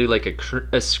Wednesday. We're gonna do like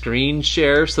a screen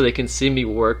share so they can see me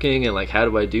working and like how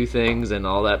do I do things and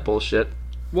all that bullshit.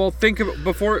 Well, think about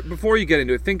before you get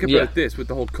into it. Think about Yeah. this with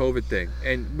the whole COVID thing,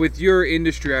 and with your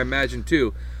industry, I imagine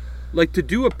too. Like to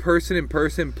do a person in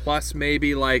person plus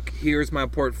maybe like here's my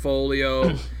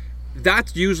portfolio.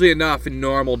 That's usually enough in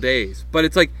normal days, but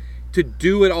it's like to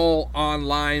do it all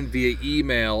online via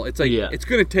email. It's like Yeah. it's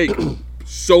gonna take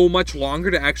so much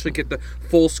longer to actually get the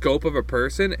full scope of a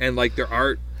person and like their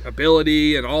art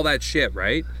ability and all that shit,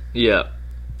 right? Yeah,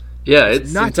 yeah,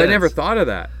 it's Nuts. I intense. never thought of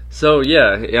that. So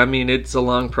yeah, I mean it's a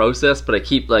long process, but I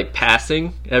keep like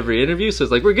passing every interview, so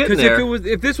it's like we're getting Because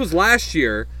there. if this was last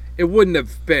year, it wouldn't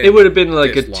have been. It would have been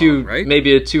like this a long, 2, right?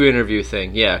 maybe a 2 interview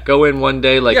thing. Yeah, go in one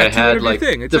day. Like Yeah, I 2 had interview like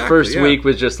thing, the exactly, first yeah. week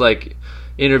was just like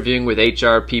interviewing with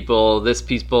HR people, this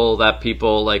people, that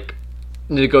people, like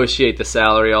negotiate the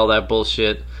salary, all that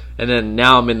bullshit. And then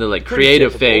now I'm in the like Pretty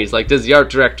creative typical. phase. Like, does the art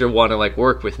director want to like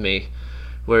work with me?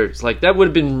 Where it's like that would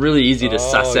have been really easy to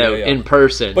suss yeah, out yeah. in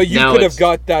person. But you Now could have it's-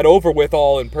 got that over with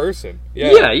all in person.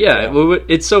 yeah. Well,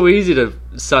 it's so easy to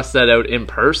suss that out in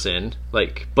person.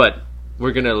 Like, but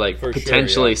we're gonna like For sure,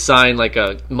 potentially yeah. sign like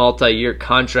a multi-year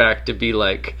contract to be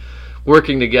like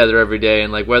working together every day,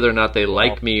 and like whether or not they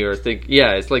like me or think.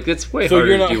 Yeah, it's like it's way So harder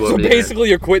you're not. to do So over the basically,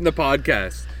 you're quitting the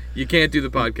podcast. You can't do the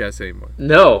podcast anymore.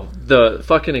 No, the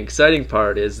fucking exciting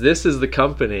part is this is the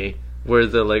company where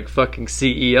the like fucking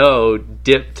CEO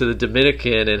dipped to the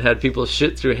Dominican and had people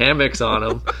shit through hammocks on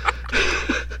him.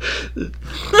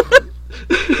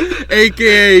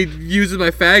 AKA using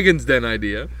my Faggin's Den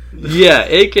idea. Yeah,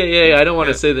 aka I don't want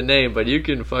to say the name, but you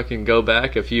can fucking go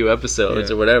back a few episodes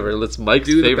Yeah. or whatever. It's Mike's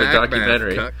Do the favorite back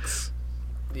documentary. math, cucks.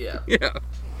 Yeah. Yeah.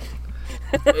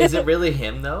 Is it really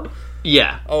him though?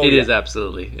 Yeah, Oh, it yeah. is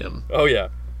absolutely him. Oh yeah.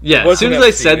 Yeah, It as wasn't soon as I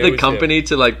Epstein, said it the was company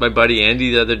to like my buddy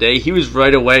Andy the other day, he was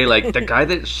right away like the guy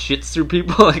that shits through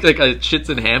people, like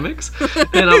shits in hammocks,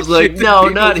 and I was like, Shits in no,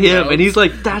 not people's him. mouths. And he's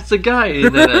like, that's the guy.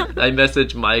 And then I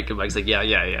messaged Mike, and Mike's like, yeah,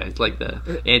 it's like the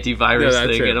antivirus Yeah, that's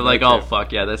thing, him, and I'm like, that's oh him.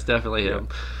 fuck yeah, that's definitely him.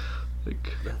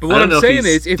 Like, But I what don't I'm know saying he's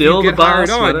is, if still you get the hired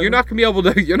boss, on, whatever. you're not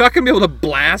gonna be able to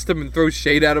blast them and throw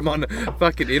shade at them on the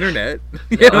fucking internet.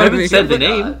 You know I what I haven't mean? said the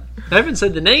Probably name. I haven't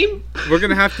said the name. We're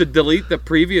gonna have to delete the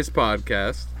previous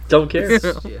podcast. Don't care.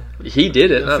 Yeah. He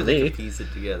did it, Good not for them to me. piece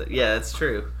it together. Yeah, that's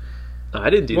true. I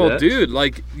didn't do Well, that. dude,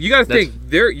 like you gotta That's-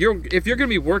 think if you're gonna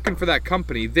be working for that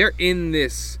company, they're in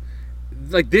this,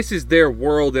 like this is their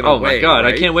world in a Oh way. my god,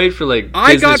 right? I can't wait for like.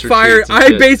 I got business fired. retreats and I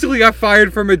shit. basically got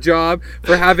fired from a job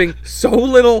for having so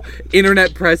little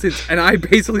internet presence, and I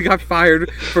basically got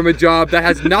fired from a job that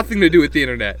has nothing to do with the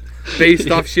internet. based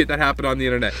off shit that happened on the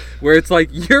internet. Where it's like,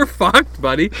 you're fucked,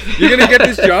 buddy. You're gonna get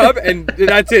this job, and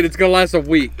that's it. It's gonna last a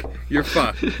week. You're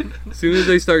fucked. As soon as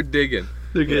they start digging.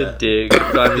 They're gonna Yeah. dig.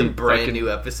 I mean, brand fucking-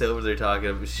 new episode where they're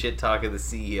talking the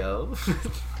CEO.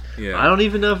 Yeah. I don't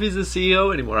even know if he's the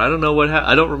CEO anymore. I don't know what.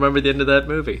 I don't remember the end of that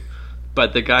movie.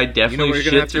 But the guy You know definitely what you're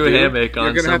gonna have shit to through a do? hammock You're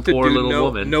on gonna some have to poor do little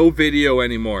woman. no video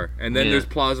anymore, and then Yeah. there's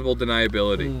plausible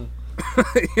deniability.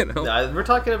 You know. Nah, we're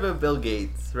talking about Bill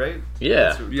Gates, right?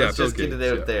 Yeah. Let's Bill just get it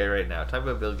Gates, out yeah. there right now. Talk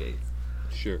about Bill Gates.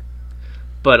 Sure.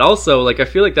 But also, like, I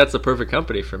feel like that's the perfect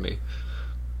company for me.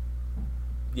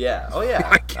 Yeah. Oh yeah.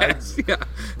 I guess. Yeah.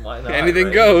 Why not? Anything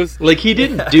right? goes. Like, he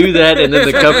didn't do that, and then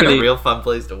the Sounds like company. a real fun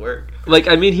place to work. Like,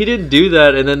 I mean, he didn't do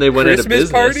that, and then they went out of Christmas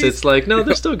business. parties? It's like, no,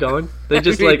 they're still going. They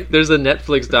just, I mean- like, there's a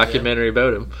Netflix documentary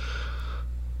about him.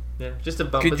 Yeah. Just a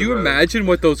bump. Could in the you road. imagine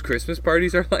what those Christmas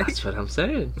parties are like? That's what I'm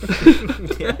saying.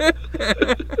 Yeah.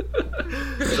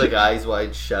 It's like Eyes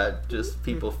Wide Shut, just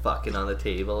people fucking on the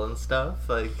table and stuff,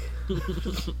 like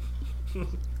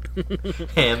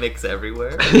hammocks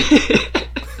everywhere.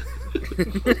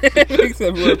 Makes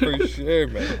everywhere for sure,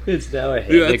 man. It's now a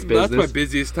Dude, hammock that's my business.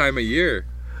 busiest time of year.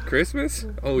 Christmas?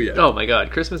 Oh yeah. Oh my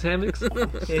god, Christmas hammocks?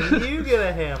 And you get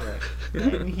a hammock.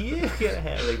 And you get a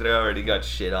hammock. They already got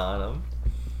shit on them.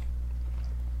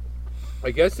 I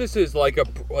guess this is like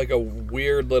a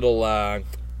weird little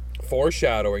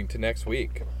foreshadowing to next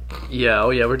week. Yeah, oh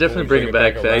yeah, we're definitely We bringing bring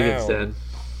it back back faggots around. then.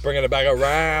 Bringing it back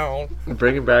around.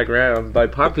 Bringing back around by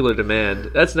popular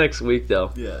demand. That's next week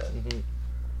though. Yeah.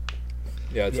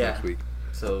 Yeah, it's Yeah. next week.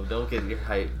 So don't get your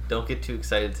hype. Don't get too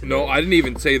excited today. No, I didn't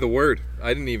even say the word.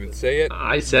 I didn't even say it.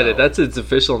 I said it. No. That's its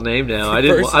official name now. I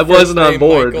didn't. First- I wasn't first on name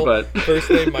board, Michael, but first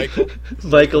name Michael.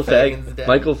 Michael Fagans Den.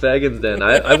 Michael Fagans Den.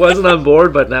 I wasn't on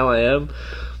board, but now I am.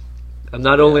 I'm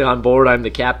not only on board. I'm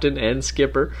the captain and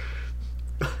skipper.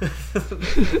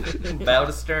 Bow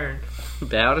to stern.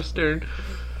 Bow to stern.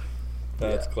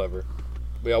 That's Yeah. clever.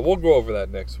 Yeah, we'll go over that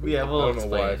next week. Yeah, I we'll don't know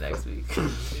explain why. it next week.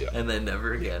 Yeah. And then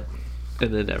never again.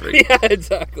 And then never. Yeah,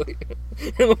 exactly.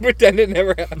 And we'll pretend it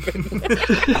never happened.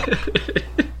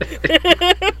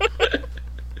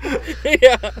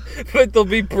 Yeah, but there'll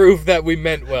be proof that we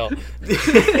meant well.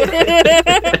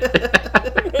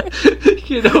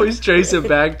 You can always trace it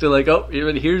back to like, oh,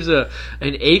 even here's an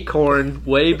acorn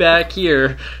way back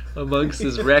here amongst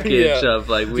this wreckage Yeah. of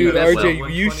like we Dude, that's RJ, well,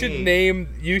 you should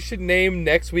 128. name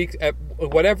next week's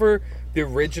whatever the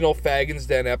original Fagans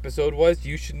Den episode was.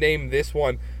 You should name this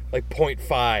one like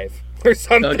 0.5 or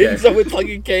something, Okay. so it's like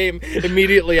it came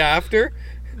immediately after.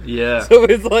 yeah. So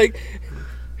it's like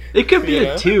It could be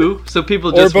Yeah. a 2, so people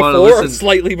or just want to before, or listen.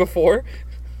 slightly before.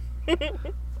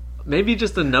 Maybe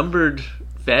just a numbered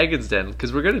Fagans Den,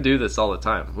 because we're gonna do this all the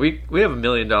time. We have $1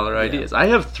 million ideas. I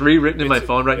have 3 written in my It's-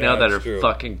 phone right now yeah, that are it's true.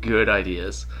 fucking good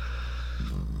ideas.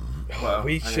 Wow,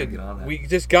 We I gotta should. get on that. We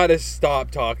just gotta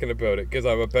stop talking about it because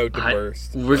I'm about to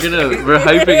burst. We're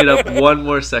hyping it up one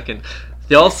more second.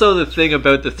 Also, the thing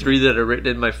about the 3 that are written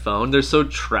in my phone, they're so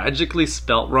tragically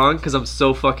spelt wrong because I'm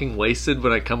so fucking wasted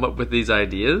when I come up with these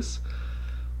ideas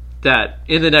that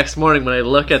in the next morning when I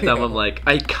look at them, I'm like,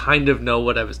 I kind of know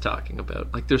what I was talking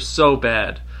about. Like, they're so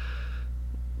bad.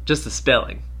 Just the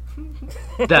spelling.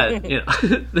 That, you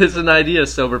know, there's an idea a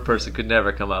sober person could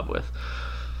never come up with.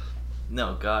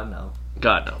 No, God, no.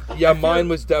 God, no. Yeah, mine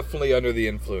was definitely under the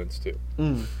influence too.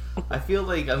 I feel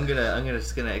like I'm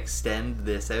just gonna extend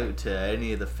this out to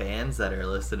any of the fans that are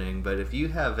listening. But if you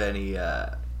have any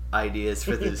ideas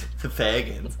for the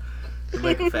Fagans,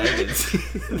 Michael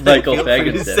Fagans, Michael feel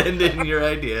free to Fagans. send in your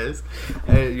ideas,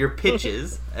 your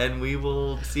pitches, and we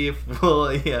will see if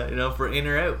if we're in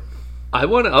or out. I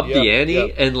want to up the Yeah, ante yeah.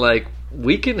 and like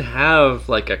we can have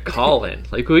like a call in.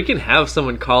 Like we can have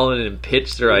someone call in and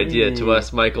pitch their idea to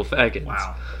us, Michael Fagans.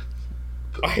 Wow.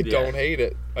 I don't hate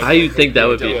it. I think that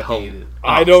would be Don't helpful. hate it.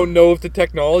 I don't know if the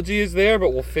technology is there,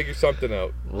 but we'll figure something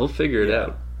out. We'll figure it Yeah.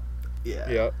 out. Yeah.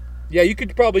 Yeah. Yeah, you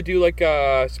could probably do like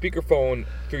a speakerphone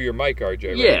through your mic, RJ.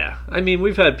 Right? Yeah, I mean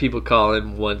we've had people call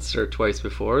in once or twice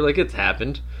before. Like it's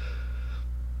happened.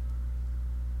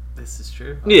 This is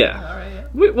true. Yeah. All right.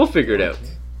 Yeah. We'll figure it out.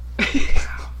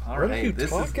 All What right. are you this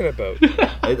talking about? is.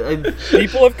 I,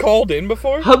 People have called in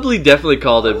before? Hubley definitely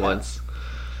called in once,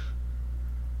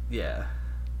 yeah.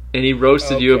 and he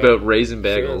roasted you Okay. about raisin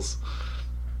bagels.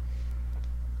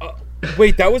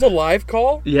 Wait, that was a live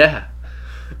call? Yeah.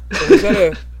 Or was that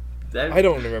a... That, I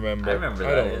don't remember. I remember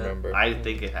that. I don't yeah. remember. I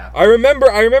think it happened. I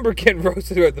remember getting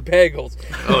roasted about the bagels.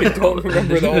 Oh, I don't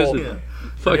remember the whole Yeah.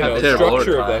 Fucking you know, terrible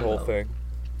structure order. of that time, whole though. thing.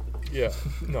 Yeah.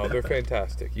 No, they're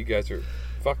fantastic. You guys are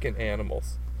fucking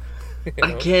animals. You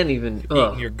I know? can't even.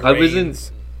 Eating your I was in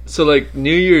grains. So like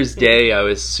New Year's Day, I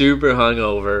was super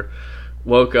hungover.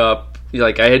 Woke up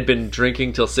like I had been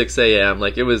drinking till 6 a.m.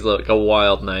 Like it was like a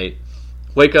wild night.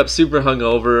 Wake up super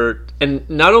hungover, and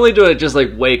not only do I just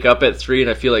like wake up at 3 and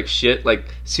I feel like shit. Like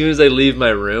as soon as I leave my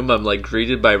room, I'm like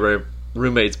greeted by my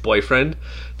roommate's boyfriend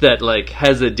that like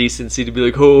has the decency to be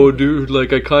like, "Oh, dude,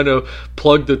 like I kind of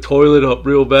plugged the toilet up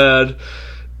real bad,"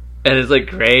 and it's like,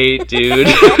 "Great, dude."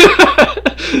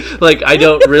 Like I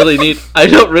don't really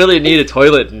need a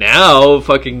toilet now.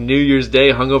 Fucking New Year's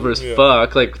Day, hungover as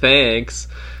fuck. Like thanks.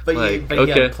 But like,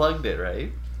 you unplugged it,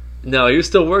 right? No, he was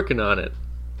still working on it.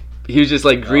 He was just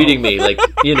like greeting me, like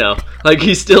like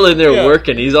he's still in there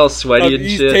working. He's all sweaty and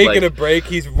he's shit. He's like, taking a break.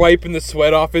 He's wiping the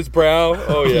sweat off his brow.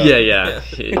 Oh yeah. Yeah.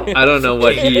 I don't know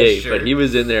what he ate, but he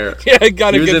was in there. Yeah, I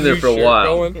got. He was in there for a while.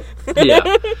 Going.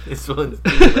 Yeah. This one's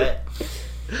wet.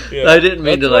 Yeah. I didn't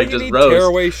mean That's to like why you just need roast.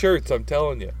 tearaway shirts. I'm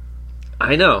telling you.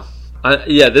 I know.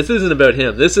 This isn't about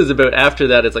him. This is about after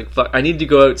that. It's like fuck. I need to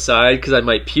go outside because I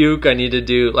might puke. I need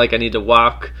to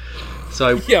walk. So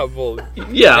I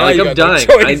like I'm dying.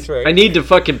 Choice, right? I need to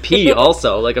fucking pee.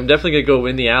 Also, like I'm definitely gonna go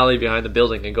in the alley behind the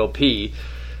building and go pee.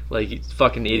 Like you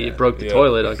fucking idiot broke the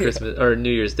toilet on Christmas or New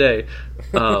Year's Day.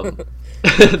 But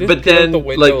then the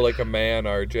window like a man,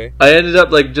 RJ. I ended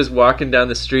up like just walking down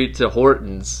the street to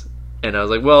Hortons, and I was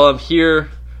like, well, I'm here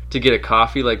to get a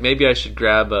coffee. Like maybe I should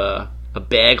grab a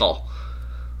bagel.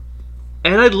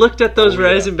 And I looked at those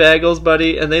raisin bagels,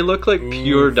 buddy, and they look like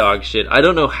pure dog shit. I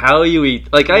don't know how you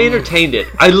eat. Like, I entertained it.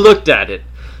 I looked at it.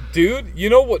 Dude, you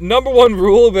know what? Number one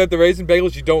rule about the raisin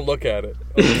bagels, you don't look at it.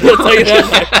 I'll tell you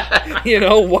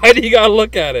that. Why do you gotta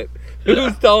look at it?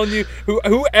 Who's telling you?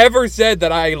 Whoever said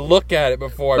that I look at it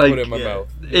before I put it in my mouth?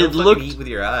 You don't fucking eat with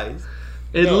your eyes.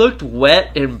 It looked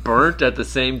wet and burnt at the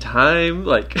same time.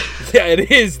 Like, yeah,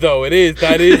 it is though. It is.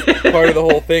 That is part of the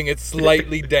whole thing. It's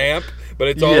slightly damp. But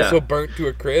it's also burnt to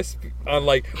a crisp on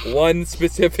like one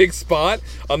specific spot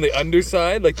on the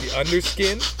underside, like the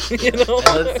underskin.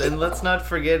 And let's not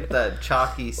forget that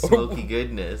chalky, smoky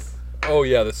goodness. Oh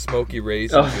yeah, the smoky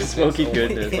raisin. Smoky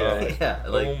goodness.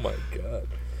 Oh my god.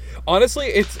 Honestly,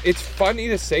 it's funny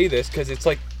to say this because it's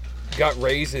like got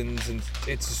raisins and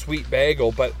it's a sweet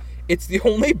bagel, but it's the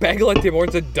only bagel at Tim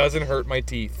Hortons that doesn't hurt my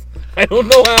teeth. I don't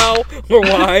know how or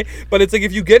why, but it's like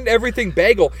if you get an everything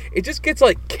bagel, it just gets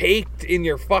like caked in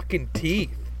your fucking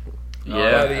teeth.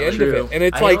 Yeah, by the end of it, and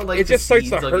it's like it just starts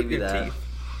to hurt your teeth.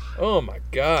 Oh my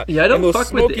god! Yeah, I don't and those fuck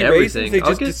smoky with everything. Raisins, they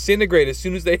just disintegrate as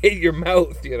soon as they hit your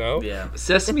mouth. Yeah.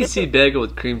 Sesame seed bagel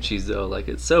with cream cheese though, like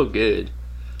it's so good.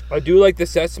 I do like the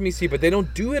sesame seed, but they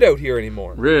don't do it out here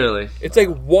anymore. Really? It's like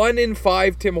 1 in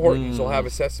 5 Tim Hortons will have a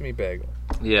sesame bagel.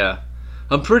 Yeah.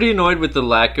 I'm pretty annoyed with the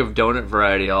lack of donut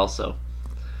variety also.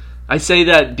 I say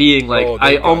that being like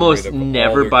I almost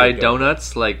never buy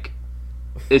donuts. Like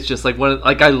it's just like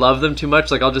I love them too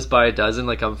much. Like I'll just buy a dozen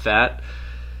like I'm fat.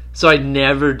 So I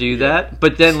never do that.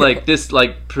 But then like this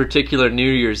like particular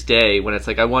New Year's Day when it's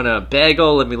like I want a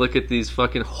bagel, let me look at these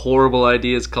fucking horrible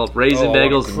ideas called raisin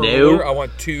bagels. No. I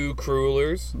want 2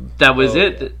 crullers. That was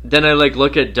it. Yeah. Then I like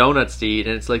look at donuts to eat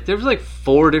and it's like there was like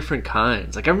 4 different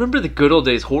kinds. Like I remember the good old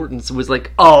days Hortons was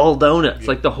like all donuts.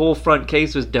 Like the whole front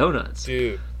case was donuts.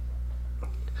 Dude.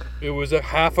 It was a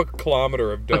half a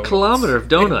kilometer of donuts. A kilometer of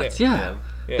donuts, yeah.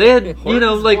 They had,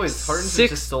 Hortons, like Hortons 6...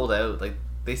 just sold out. Like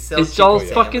they sell it's all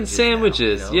fucking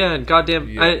sandwiches. Now, Yeah, and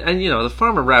goddamn and the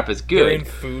farmer wrap is good. They're in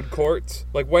food courts.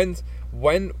 Like when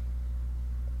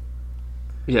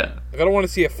Yeah. I don't want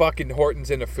to see a fucking Hortons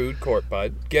in a food court,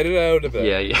 bud. Get it out of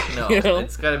there. Yeah. No,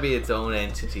 it's got to be its own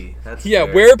entity. That's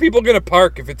where are people going to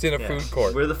park if it's in a food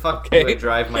court? Where the fuck do I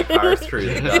drive my car through?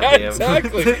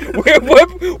 Exactly.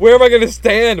 Where am I going to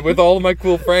stand with all of my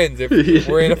cool friends if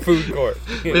we're in a food court?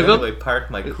 Where do I park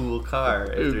my cool car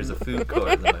if there's a food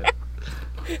court in the way?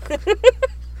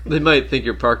 They might think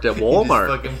you're parked at Walmart.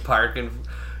 Just fucking parking.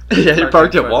 Yeah, you're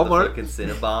parked at Walmart. Fucking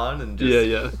Cinnabon and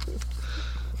just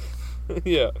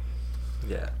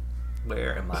Yeah.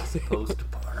 Where am I supposed to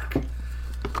park?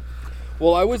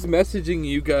 Well, I was messaging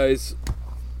you guys.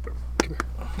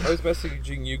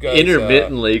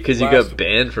 Intermittently because you got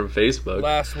banned from Facebook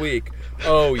last week.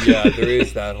 Oh yeah, there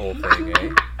is that whole thing.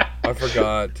 Eh? I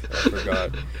forgot.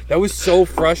 That was so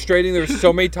frustrating. There were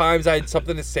so many times I had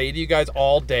something to say to you guys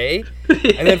all day,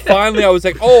 and then finally I was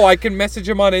like, "Oh, I can message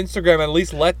them on Instagram and at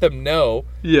least let them know."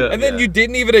 Yeah. And then you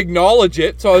didn't even acknowledge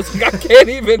it, so I was like,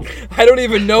 I don't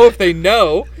even know if they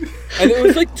know. And it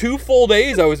was like 2 full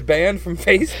days I was banned from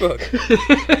Facebook,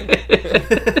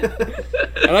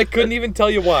 and I couldn't even tell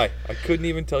you why.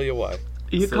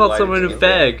 You called someone a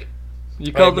fag.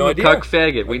 You called them a cuck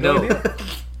faggot. We know.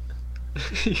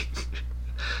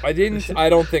 I didn't. I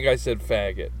don't think I said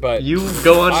faggot, but You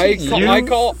go on.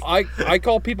 I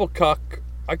call people cuck.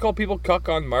 I call people cuck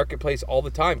on Marketplace all the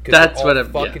time because That's they're what all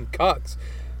I'm- fucking cucks.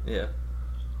 Yeah.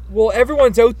 Well,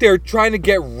 everyone's out there trying to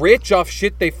get rich off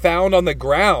shit they found on the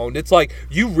ground. It's like,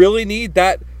 you really need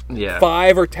that Yeah.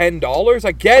 $5 or $10?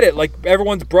 I get it. Like,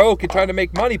 everyone's broke and trying to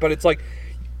make money, but it's like,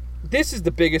 this is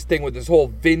the biggest thing with this whole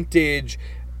vintage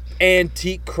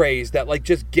antique craze that, like,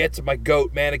 just gets my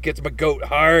goat, man. It gets my goat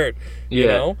hard. You Yeah.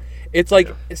 know? It's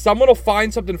like, someone will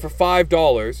find something for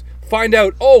 $5, find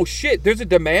out, oh shit, there's a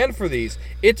demand for these.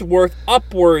 It's worth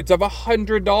upwards of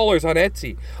 $100 on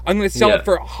Etsy. I'm going to sell Yeah. it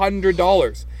for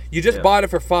 $100. You just bought it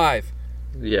for $5.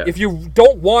 Yeah. If you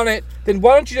don't want it, then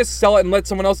why don't you just sell it and let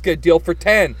someone else get a deal for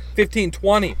 10, 15,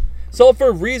 20? Sell it for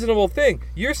a reasonable thing.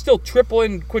 You're still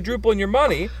tripling, quadrupling your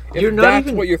money if You're not that's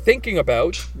even- what you're thinking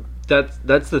about.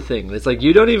 That's the thing. It's like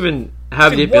you don't even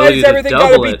have the Why ability does to everything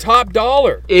gotta double be it. top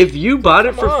dollar? If you bought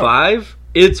it Come for on. $5,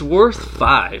 it's worth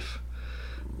 $5.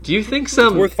 Do you think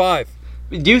some It's worth $5.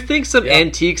 Yeah.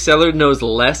 antique seller knows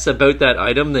less about that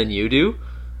item than you do?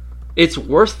 It's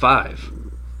worth $5.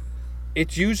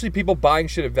 It's usually people buying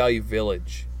shit at Value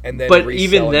Village and then But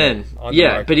even reselling then, it on the yeah,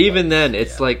 but marketplace. even then,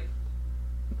 it's like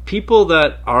people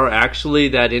that are actually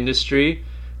that industry,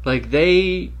 like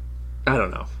they, I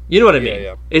don't know. You know what I mean?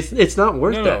 yeah. It's not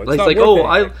worth No, that. it's Like, not it's like, worth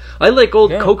oh, anything. I like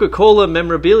old No. Coca-Cola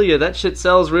memorabilia. That shit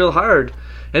sells real hard,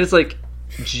 and it's like,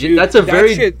 Dude, that's a that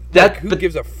very shit, that like, who but,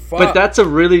 gives a fuck? but that's a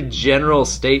really general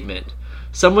statement.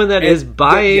 Someone that And is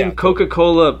buying yeah.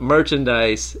 Coca-Cola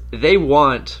merchandise, they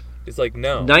want It's like,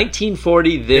 no.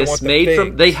 1940 this want the made from.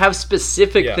 things. They have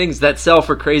specific Yeah. things that sell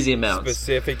for crazy amounts.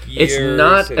 Specific years. It's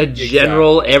not a and-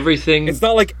 general exactly. everything. It's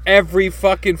not like every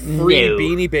fucking free No.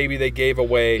 Beanie Baby they gave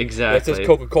away that Exactly. says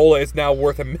Coca-Cola is now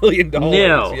worth $1 million.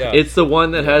 No, Yeah. it's the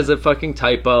one that has a fucking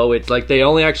typo. It's like they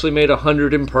only actually made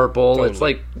 100 in purple. Totally. It's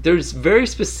like there's very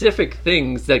specific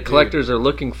things that collectors are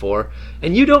looking for,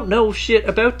 and you don't know shit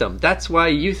about them. That's why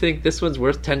you think this one's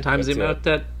worth 10 times That's the amount it.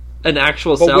 that an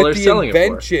actual But seller with the selling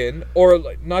invention, or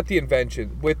like, not the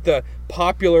invention, with the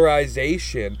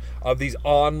popularization of these Hmm.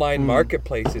 online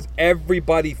marketplaces,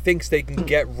 everybody thinks they can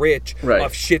get rich Right.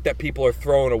 off shit that people are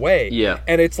throwing away. Yeah.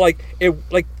 And it's like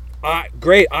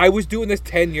great. I was doing this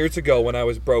 10 years ago when I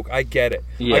was broke. I get it.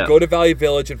 Yeah. I go to Value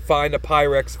Village and find a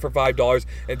Pyrex for $5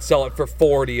 and sell it for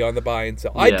 40 on the buy and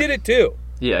sell. I Yeah. did it too.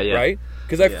 for. Yeah. Right?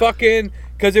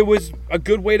 Because it was a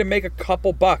good way to make a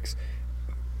couple bucks.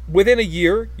 Within a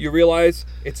year, you realize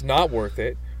it's not worth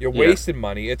it. You're Yeah. wasting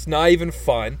money. It's not even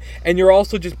fun. And you're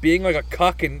also just being like a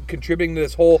cuck and contributing to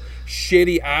this whole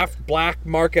shitty black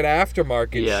market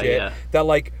aftermarket Yeah, shit yeah. that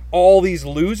like all these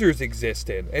losers exist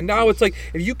in. And now it's like,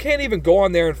 if you can't even go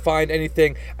on there and find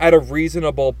anything at a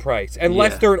reasonable price,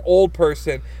 unless Yeah. they're an old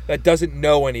person that doesn't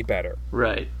know any better.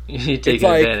 Right. You It's take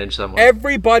like advantage someone.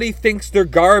 everybody thinks their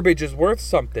garbage is worth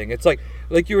something. It's like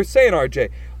you were saying, RJ,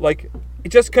 like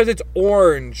just because it's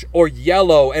orange or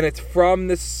yellow and it's from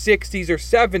the 60s or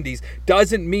 70s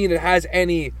doesn't mean it has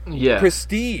any Yeah.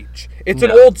 prestige. It's an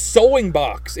No. old sewing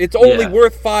box. It's only Yeah.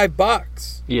 worth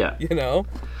 $5. Yeah. You know?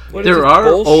 What is There this are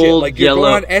bullshit? old like you're yellow-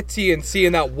 going on Etsy and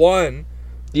seeing that one.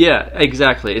 Yeah,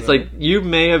 exactly. It's like you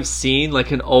may have seen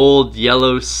like an old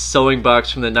yellow sewing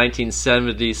box from the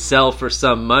 1970s sell for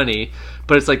some money,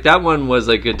 but it's like that one was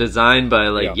like a design by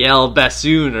like Yeah. Yael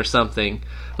Bassoon or something.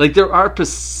 Like there are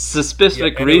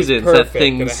specific and it was reasons that perfect,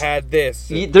 and things. it had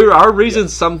this. There are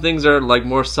reasons some things are like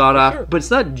more sought after, sure. but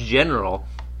it's not general.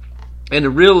 And a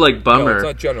real like No, bummer. it's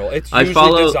not general. It's I usually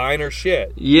follow- designer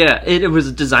shit. Yeah, it was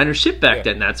designer shit back Yeah.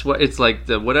 then. That's what it's like.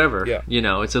 The whatever. Yeah. You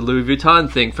know, it's a Louis Vuitton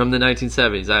thing from the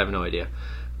 1970s. I have no idea.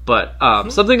 But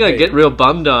something I Maybe. get real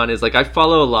bummed on is like I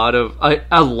follow a lot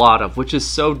of, which is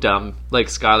so dumb. Like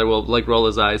Skylar will like roll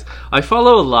his eyes. I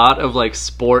follow a lot of like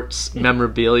sports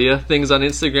memorabilia things on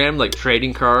Instagram, like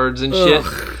trading cards and shit.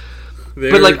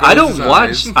 But like I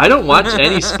don't watch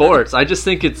any sports. I just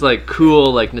think it's like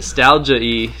cool, like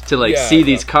nostalgia-y to like Yeah, see yeah.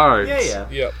 these cards. Yeah.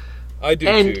 Yep. I do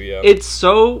And too, yeah. it's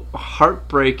so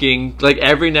heartbreaking. Like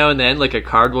every now and then, like a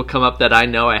card will come up that I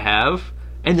know I have,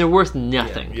 and they're worth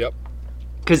nothing. Yep.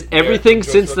 Because everything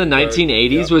just since the look card,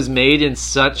 1980s yeah. was made in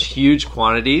such huge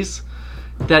quantities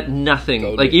that nothing,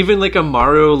 Totally. like even like a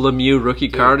Mario Lemieux rookie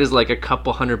card is like a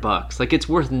couple $100. Like it's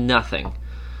worth nothing.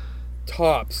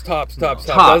 Tops. Tops. That's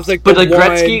like But the like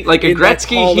Gretzky, one like a in that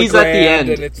Gretzky, he's at the hologram, end.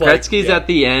 and it's like- Gretzky's yeah. at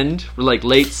the end, like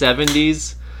late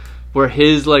 70s, where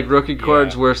his like rookie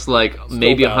card's Yeah. worth like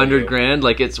maybe value. $100,000.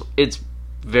 Like it's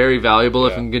very valuable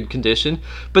if Yeah. in good condition.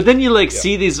 But then you like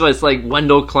see these it's like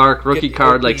Wendell Clark rookie the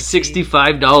card like OPC.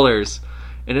 $65,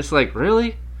 and it's like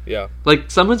really. Yeah. Like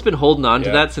someone's been holding on to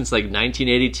Yeah. that since like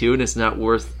 1982, and it's not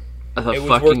worth the It was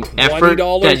fucking worth effort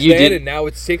 $20 that you then, did. and now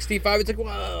it's $65. It's like,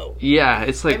 whoa. Yeah,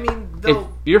 it's like, I mean, if though,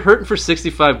 you're hurting for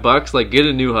 $65, like, get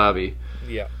a new hobby.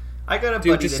 Yeah. I got a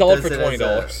Dude, buddy just that sell it does for it as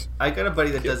 $20. I got a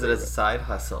buddy that does it rid as of a it. side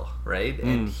hustle, right?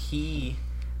 And he,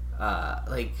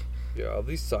 like, Yeah, all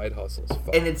these side hustles.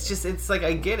 Fuck. and it's like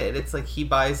I get it. It's like he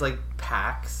buys like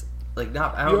packs, like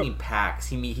not. I don't Yep. mean packs.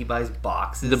 He buys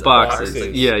boxes. The of boxes.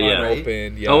 like, Yeah, yeah. right?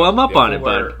 Unopened, yeah. Oh, I'm up yeah. on it,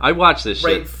 bud. I watch this shit.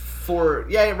 Right for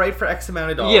X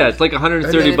amount of dollars. Yeah, it's like And then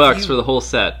 $130 if for the whole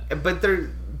set. But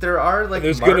there are like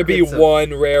There's going to be markets of-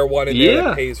 one rare one in there Yeah.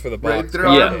 that pays for the box. Right, there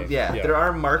Yeah. are there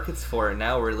are markets for it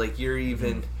now where like you're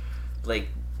even like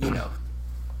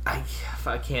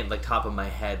I can't like top of my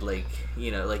head like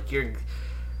like you're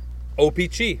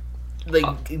OPG. like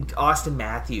Austin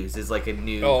Matthews is like a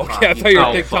new Oh, okay. I hockey thought you were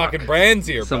Oh, talking brands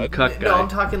here, Some bud. cuck No, I'm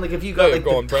guy. talking like if you Oh, got you're like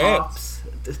going the brands.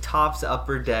 tops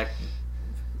upper deck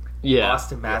Yeah.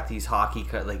 Austin Matthews hockey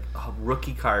card, like a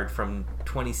rookie card from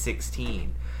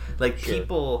 2016. Like Sure.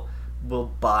 people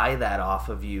will buy that off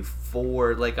of you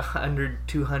for like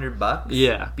 $100-$200.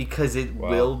 Yeah. because it Wow.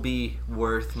 will be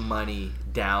worth money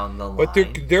down the line.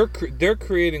 But they're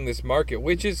creating this market,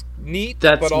 which is neat,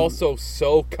 That's- but also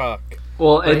so cuck.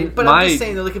 Well, Right? and But my I'm just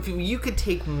saying, though, like if you could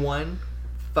take one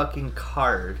fucking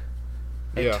card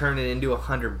and Yeah. turn it into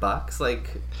 $100,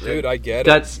 like Dude, I get it.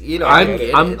 that's I I'm get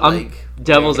it, I'm like-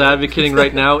 devil's advocating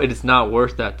right now. It is not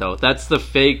worth that though. That's the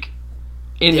fake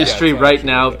industry Yeah, it's right actually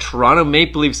now. worth it. Toronto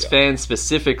Maple Leafs fans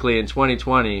specifically in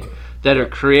 2020 that are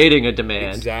creating a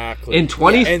demand. Exactly. In And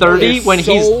 2030, there's when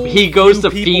so he goes few to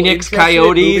people Phoenix interested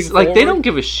Coyotes, moving like they forward. don't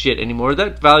give a shit anymore.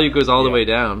 That value goes all the Yeah. way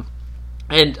down.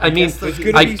 And I mean, guess there's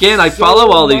There's gonna be again, I so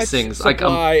follow all much these things. Like,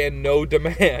 supply and no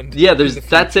demand. yeah, in there's the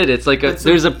that's it. It's like But so-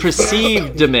 there's a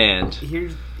perceived demand.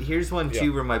 here's one too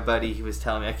Yeah. where my buddy he was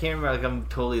telling me, I can't remember, like I'm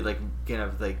totally like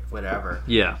like whatever.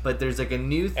 Yeah. But there's like a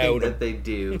new thing Out. that they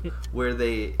do where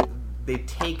they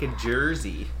take a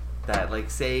jersey that like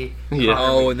say Yeah. Connor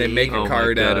Oh, and they make a Oh my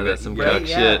card God, out of that's it. some right, cuck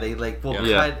yeah, shit. they like will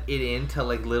Yeah. cut it into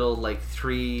like little like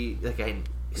three like a Yeah,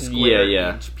 square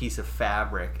yeah. inch piece of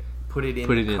fabric, put it in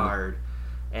Put the it in. card,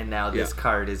 and now this Yeah.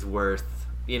 card is worth,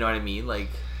 you know what I mean, like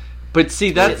But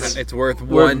see, that's It's worth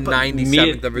We're-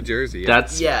 1/97th of a jersey. Yeah.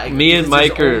 that's yeah, me and because there's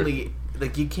Mike are. only,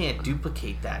 like you can't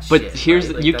duplicate that But shit. here's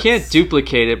right? Like, you can't that's-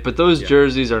 duplicate it. But those Yeah.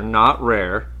 jerseys are not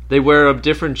rare. They wear a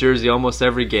different jersey almost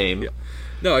every game.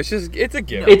 No, it's a gift.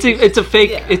 It's a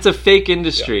fake Yeah. it's a fake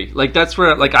industry. Like that's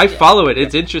where like I follow it.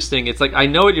 It's interesting. It's like I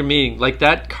know what you're meaning. Like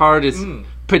that card is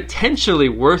potentially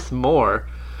worth more,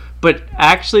 but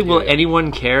actually will Yeah.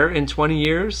 anyone care in 20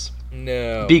 years?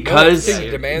 No. Because No,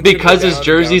 the demand's gonna because go his down,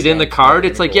 jersey's down, in the down, card.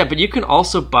 down, It's like down. yeah, but you can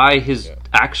also buy his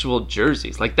actual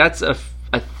jerseys. Like that's a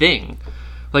thing.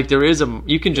 Like there is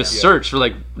you can just search for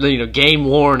like game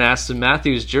worn Aston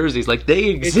Matthews jerseys. Like they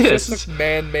It's exist. just a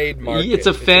man-made market. It's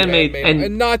a fan-made- and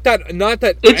and not that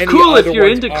It's any cool if other you're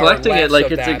ones into are collecting it. less Like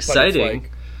of it's that, but exciting.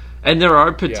 like- And there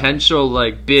are potential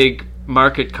like big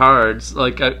market cards.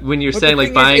 Like when you're but saying the like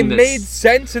thing buying is, it this. made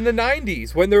sense in the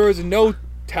 90s when there was no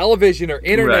television or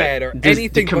internet or Just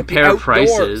anything to but the compare outdoors.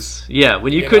 prices. Yeah,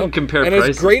 when you You couldn't know? compare and prices.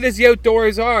 as great as the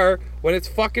outdoors are, when it's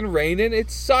fucking raining, it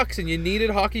sucks, and you needed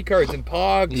hockey cards and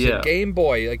Pogs Yeah. and Game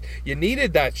Boy. Like you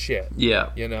needed that shit. Yeah.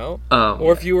 You know.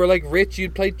 Or if you were like rich,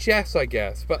 you'd play chess, I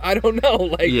guess. But I don't know.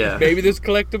 Like Yeah. maybe there's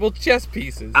collectible chess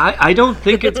pieces. I don't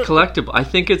think it's collectible. I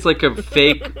think it's like a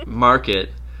fake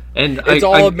market. And It's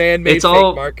all a man-made it's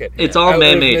all, fake market. It's Yeah. all Out of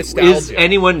man-made. Is nostalgia.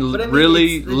 anyone But I mean,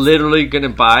 really it's- literally going to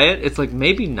buy it? It's like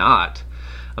maybe not.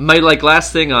 My like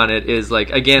last thing on it is like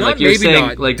again Not like you're maybe saying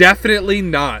not. like Definitely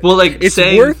not. Well, like, it's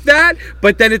saying- worth that,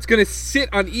 but then it's gonna sit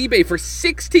on eBay for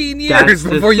 16 years that's the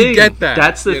before you thing. get that.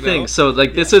 That's the you thing. know? So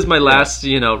like this is my last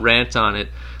rant on it.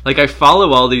 Like I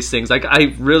follow all these things. Like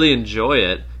I really enjoy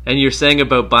it. And you're saying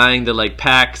about buying the like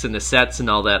packs and the sets and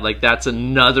all that. Like that's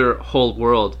another whole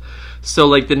world. So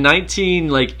like the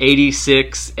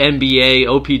 1986 NBA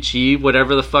OPG,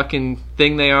 whatever the fucking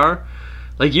thing they are,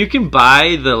 like you can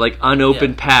buy the like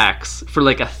unopened packs for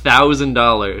like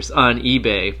 $1,000 on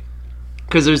eBay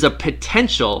because there's a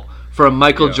potential for a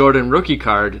Michael Jordan rookie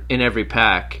card in every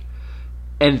pack,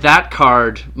 and that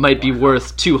card might be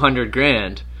worth 200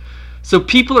 grand. So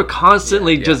people are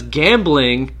constantly just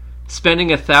gambling, spending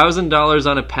 $1,000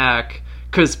 on a pack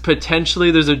because potentially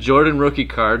there's a Jordan rookie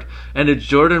card, and a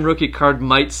Jordan rookie card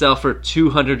might sell for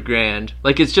 200 grand.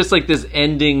 Like it's just like this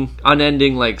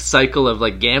unending like cycle of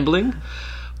like gambling.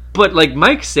 But like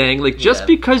Mike's saying, like just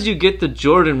because you get the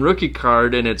Jordan rookie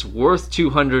card and it's worth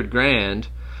 200 grand,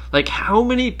 like how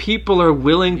many people are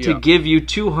willing to give you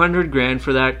 200 grand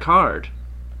for that card?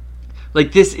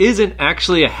 Like, this isn't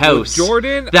actually a house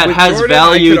Jordan- that with has Jordan, I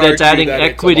value could that's argue adding that it's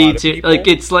a equity lot of to. people, Like,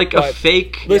 it's like a but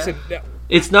fake. Listen,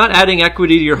 It's not adding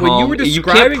equity to your When you home. were can't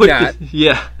describing put that-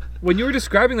 yeah. when you were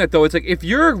describing that, though, it's like, if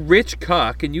you're a rich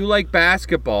cuck and you like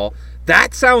basketball,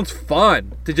 that sounds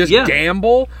fun to just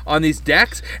gamble on these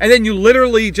decks, and then you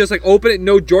literally just like open it,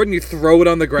 no Jordan, you throw it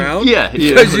on the ground. Yeah,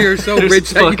 because you're so There's rich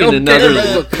that you fucking don't care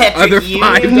another- about the other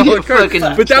 $5 cards.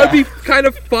 Fucking- But that would be kind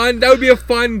of fun. That would be a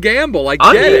fun gamble. I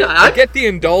I get mean, it. I get the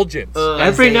indulgence.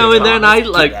 Every Isaiah now and then I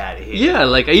Thomas, like, get outta here. yeah,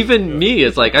 like even me,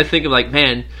 it's like I think of like,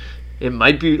 man, it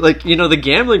might be like, you know, the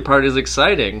gambling part is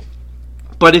exciting,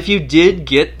 but if you did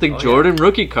get the Jordan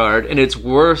rookie card and it's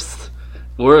worth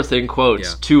in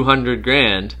quotes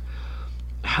 $200,000,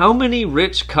 how many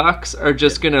rich cucks are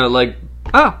just gonna like,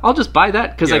 I'll just buy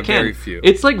that because I can. Very few.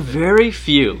 It's like very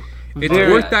few. It's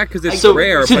Very- worth that because it's So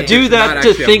rare. to but do it's that, not to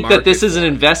actually a think that this market is an for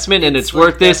it. investment and it's like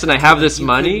worth this and I have this you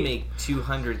money. could make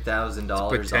 $200,000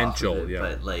 Potential, off of it, yeah.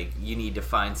 but like you need to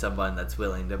find someone that's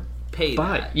willing to pay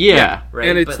Buy. that. Yeah. Right?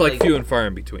 And it's But, like few and far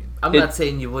in between. I'm It- not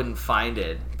saying you wouldn't find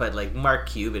it, but like Mark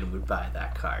Cuban would buy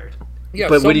that card. Yeah,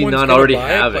 But would he someone's not gonna already buy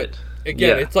have but it?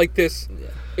 Again, Yeah. it's like this.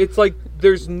 It's like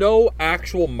there's no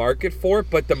actual market for it,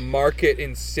 but the market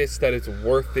insists that it's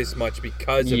worth this much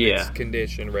because of its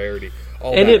condition, rarity,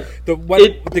 all And that.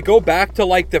 To go back to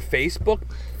like the Facebook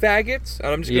faggots, and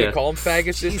I'm just gonna call them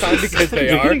faggots this time because they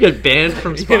You're are. gonna get banned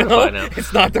from You Spotify know, now.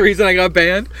 it's not the reason I got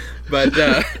banned, but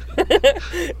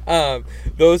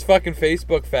those fucking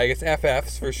Facebook faggots,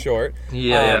 FFs for short.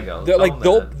 Yeah, They're like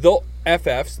Call them they'll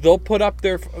FFs. They'll put up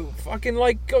their fucking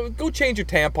like go change your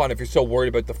tampon if you're so worried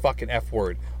about the fucking F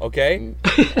word. Okay,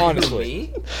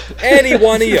 honestly, Me? any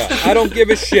one of you, I don't give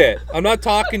a shit. I'm not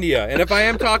talking to you, and if I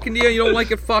am talking to you, you don't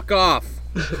like it, fuck off.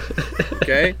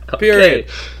 Okay, period.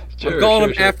 Sure, I'm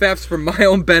calling sure, them FFs for my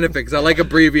own benefit because I like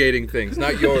abbreviating things,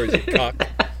 not yours, you cuck.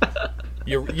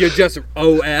 You're just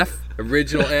OF,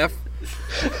 original F.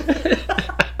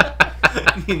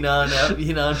 You know, on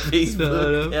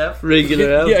Facebook. No.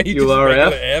 Regular F, Yeah, you just regular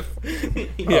URF. F.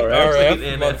 Yeah, RF, RF, like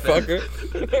an motherfucker.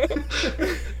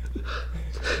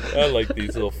 I like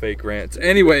these little fake rants.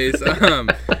 Anyways,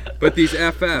 but these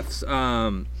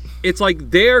FFs, it's like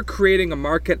they're creating a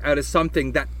market out of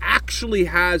something that actually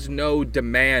has no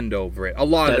demand over it a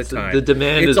lot of the time. The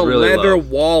demand it's is a really leather low.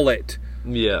 wallet.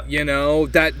 Yeah. You know,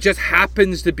 that just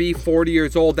happens to be 40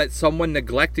 years old that someone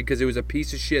neglected because it was a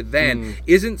piece of shit then,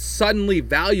 isn't suddenly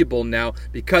valuable now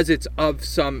because it's of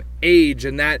some age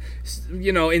and that,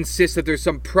 you know, insists that there's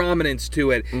some prominence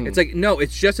to it. It's like, no,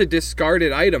 it's just a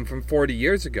discarded item from 40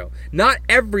 years ago. Not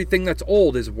everything that's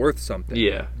old is worth something.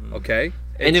 Yeah. Okay?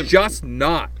 And It's just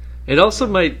not. It also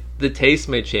the taste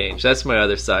may change. That's my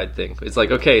other side thing. It's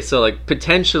like, okay, so like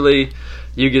potentially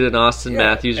you get an Austin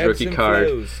Matthews ebbs rookie and card.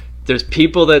 flows. There's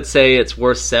people that say it's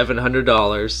worth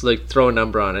 $700, like throw a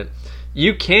number on it.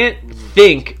 You can't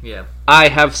think I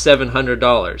have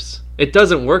 $700. It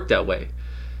doesn't work that way.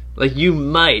 Like you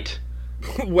might.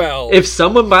 Well, If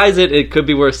someone buys it, it could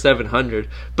be worth $700.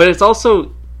 But it's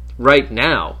also right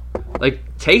now. Like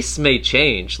tastes may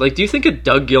change. Like, do you think a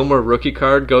Doug Gilmour rookie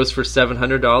card goes for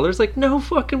 $700? Like, no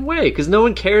fucking way, because no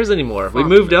one cares anymore. We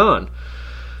moved on.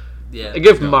 Yeah. Like,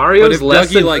 if Mario's if less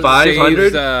Dougie, than like,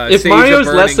 500, saves, if saves Mario's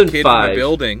a less burning than kid from the 5,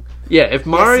 building, yeah, if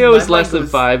Mario my is less mind than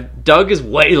was- 5, Doug is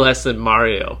way less than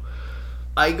Mario.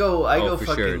 I go for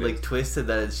fucking sure it like is. twisted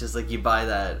that it's just like you buy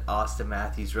that Austin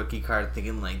Matthews rookie card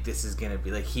thinking like this is gonna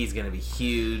be like he's gonna be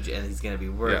huge and he's gonna be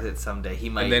worth Yeah. it someday. He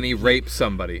might and then he rapes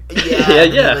somebody. yeah, Yeah, and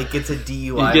then yeah. He, like gets a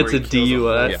DUI. He gets where a kills whole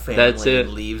DUI. Yeah. family That's it.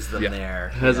 And leaves them Yeah. there.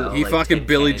 Has you a- know, He like fucking Ted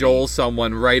Billy Kennedy. Joel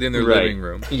someone right in their Right. living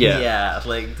room. Yeah. Yeah,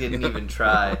 like didn't even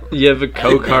try. You have a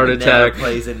coke And heart then attack. Never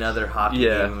plays another hockey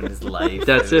Yeah. game in his life.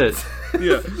 That's and it.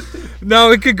 Yeah.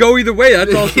 No, it could go either way.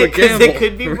 That's also a 'Cause gamble. it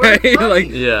could be worth right? money. Like,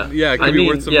 Yeah. yeah, it could I be mean,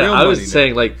 worth some yeah, real I money. was now.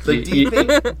 saying, like, Like, do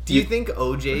you think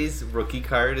OJ's rookie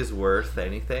card is worth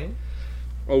anything?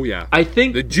 Oh yeah, I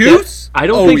think the juice. I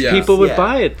don't Oh, think yeah. people would Yeah.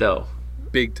 buy it though.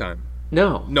 Big time.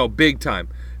 No. No, big time.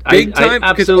 I- Big I time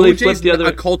because absolutely flipped OJ's the other-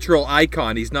 a cultural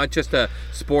icon. He's not just a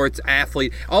sports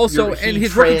athlete. Also, He and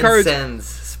his rookie cards,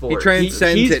 transcends he sports.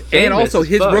 transcends He's it. And famous also, as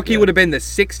his fuck, rookie yeah. would have been the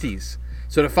 '60s.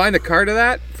 So to find the card of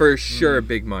that, for sure,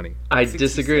 big money. I 60s,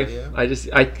 disagree.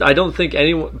 yeah. I don't think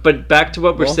anyone. But back to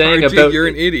what we're Well, saying RJ, about. you're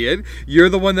an idiot. You're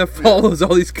the one that follows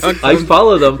all these cucks. I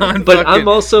follow them, on but I'm fucking-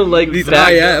 also like these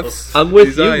back- IFs. I'm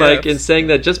with These you, Mike, IFs. in saying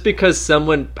that just because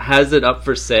someone has it up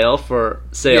for sale for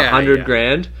say Yeah, $100 yeah.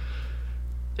 grand,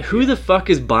 who the fuck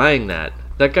is buying that?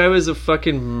 That guy was a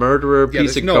fucking murderer, piece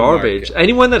there's of no garbage. market.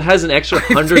 Anyone that has an extra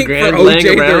think $100 grand for laying OJ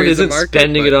there around is a isn't market,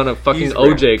 spending but it on a fucking He's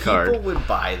OJ rare. card. People would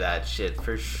buy that shit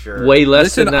for sure. Way less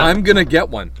Listen, than that. I'm gonna get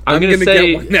one. I'm gonna say,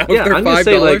 get one now. yeah, If they're I'm gonna $5,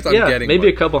 say like, I'm yeah, getting maybe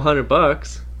one. a couple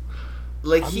 $100.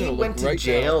 Like, I'm he gonna went look to right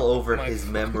jail now. over My his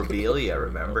fucking memorabilia,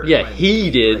 remember? Yeah, When he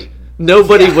did. like-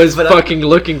 Nobody Yeah, was but fucking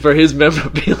looking for his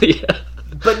memorabilia.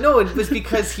 But no, it was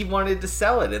because he wanted to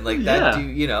sell it, and like that Yeah.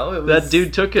 dude, you know, it was, That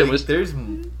dude took it. Like, Was there's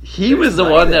he there's was the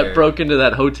money one there. that broke into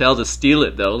that hotel to steal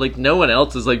it though. Like no one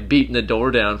else is like beating the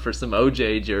door down for some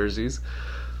OJ jerseys.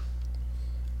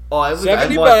 Oh, I would,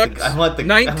 $70 I want some OJ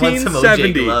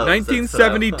 1970 gloves.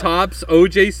 1970 Topps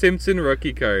OJ Simpson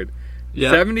rookie card.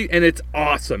 Yeah. 70, and it's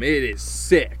awesome. It is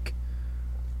sick.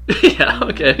 Yeah,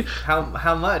 okay.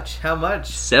 How much? How much?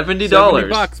 $70.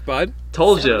 $70, bud.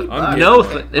 Told you. $70. No,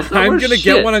 it's not I'm worth gonna shit.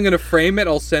 get one. I'm gonna frame it.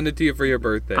 I'll send it to you for your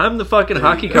birthday. I'm the fucking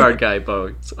hockey card guy,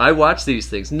 folks. I watch these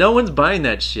things. No one's buying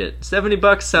that shit.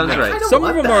 $70 sounds right. kinda Some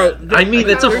of want them that. are. I mean,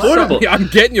 it's there's affordable. some- I'm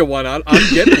getting you one. I'm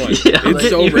getting one. Yeah, I'm it's getting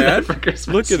so you that rad. for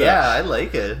Christmas. Look at that. Yeah, I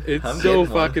like it. It's I'm so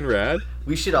getting one. fucking rad.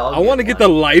 We should all. I want to get the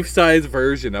life-size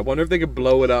version. I wonder if they could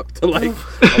blow it up to like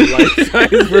a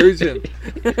life-size version.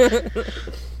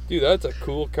 Dude, that's a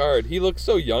cool card. He looks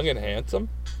so young and handsome.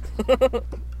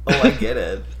 Oh, I get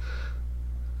it.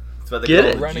 It's about the Get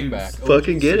gold it. Running juice. back.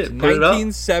 Fucking get it. Put it up.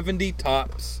 1970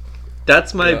 Topps.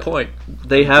 That's my Yeah. point.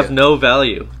 They have Yeah. no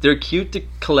value. They're cute to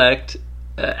collect.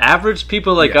 Average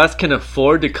people like Yeah. us can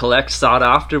afford to collect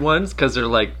sought-after ones because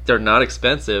they're not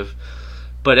expensive.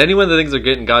 But anyone that thinks they're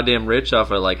getting goddamn rich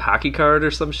off a like hockey card or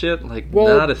some shit, like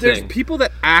Well, not a there's thing. people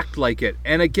that act like it,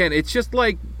 and again, it's just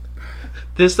like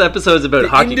This episode's about the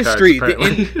hockey industry. cards.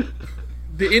 Apparently.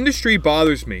 The industry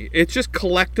bothers me. It's just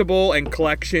collectible and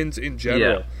collections in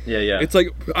general. yeah. It's like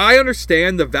I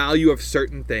understand the value of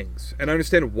certain things, and I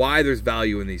understand why there's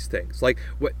value in these things. Like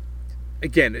what?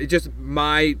 Again, it just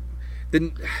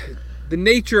the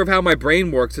nature of how my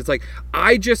brain works. It's like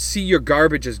I just see your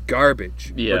garbage as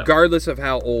garbage, Yeah. regardless of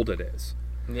how old it is.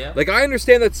 Yeah. Like I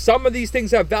understand that some of these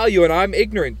things have value, and I'm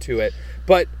ignorant to it,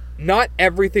 but not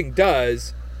everything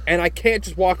does. And I can't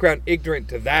just walk around ignorant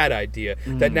to that idea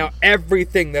that now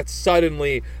everything that's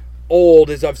suddenly old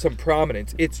is of some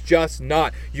prominence. It's just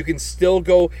not. You can still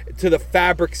go to the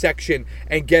fabric section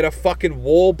and get a fucking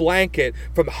wool blanket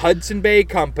from Hudson Bay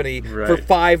Company for Right.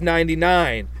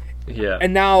 $5.99. Yeah.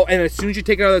 And as soon as you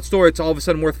take it out of that store, it's all of a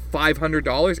sudden worth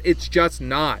 $500. It's just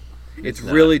not. It's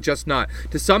really just not.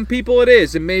 To some people it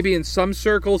is, and maybe in some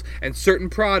circles and certain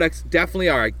products definitely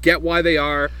are. I get why they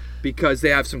are, because they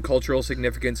have some cultural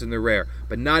significance and they're rare.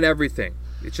 But not everything.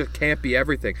 It just can't be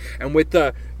everything. And with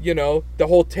the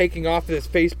whole taking off of this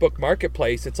Facebook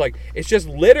marketplace, it's like, it's just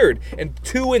littered in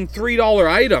 $2 and $3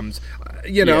 items,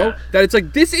 Yeah. that it's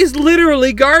like, this is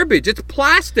literally garbage. It's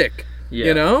plastic, Yeah.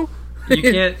 you know? You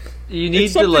can't. You need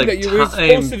It's to something like that you were time.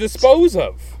 supposed to dispose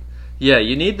of. Yeah,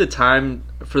 you need the time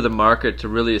for the market to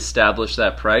really establish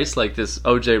that price. Like this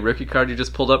OJ rookie card you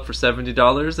just pulled up for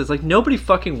 $70. It's like nobody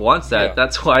fucking wants that. Yeah.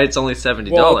 That's why it's only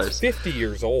 $70. Well, it's 50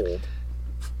 years old.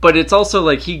 But it's also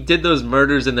like he did those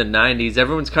murders in the 90s.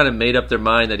 Everyone's kind of made up their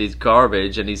mind that he's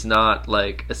garbage and he's not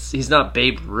he's not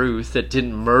Babe Ruth that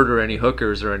didn't murder any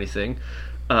hookers or anything.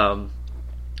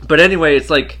 But anyway, it's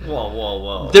like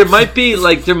Whoa. there might be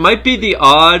the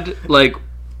odd like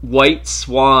white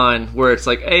swan where it's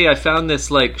like, hey, I found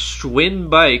this like Schwinn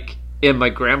bike in my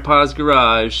grandpa's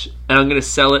garage and I'm gonna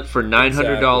sell it for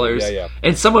 $900. Exactly. Yeah.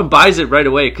 And someone buys it right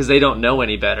away because they don't know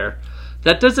any better.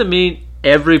 That doesn't mean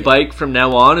every bike from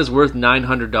now on is worth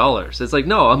 $900. It's like,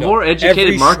 no, a more educated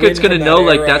every market's Schwinn gonna from know that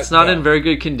like era, that's not yeah. in very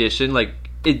good condition. Like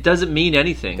it doesn't mean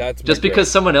anything. That's my just because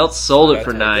gripe. someone else sold it That's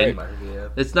for my $9. gripe.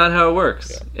 It's not how it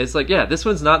works. It's like, yeah, this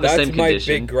one's not in the That's same my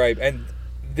condition. big gripe. And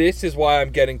this is why I'm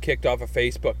getting kicked off of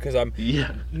Facebook, because I'm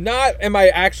Yeah. am I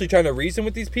actually trying to reason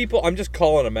with these people? I'm just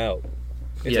calling them out.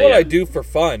 It's Yeah, what yeah. I do for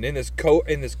fun in this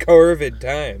COVID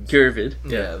times. Curvid.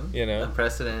 Yeah. You know?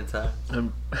 Unprecedented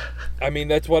time. I mean,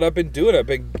 that's what I've been doing. I've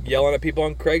been yelling at people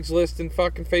on Craigslist and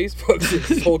fucking Facebook since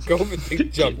this whole COVID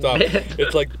thing jumped off. mad.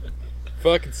 It's like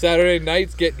fucking Saturday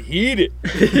night's getting heated.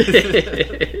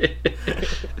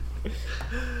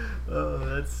 Oh,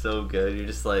 that's so good. You're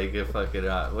just like a fucking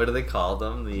what do they call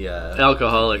them? The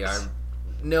Alcoholics.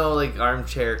 like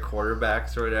armchair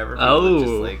quarterbacks or whatever. People Oh. that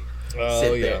just like Oh,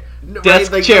 sit yeah. there. No,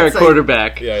 Desk right? chair that's, like,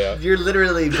 quarterback. Yeah. You're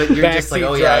literally, but you're just like, Backseat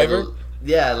oh driver.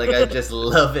 yeah, like I just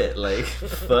love it. Like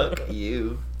fuck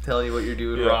you, telling you what you're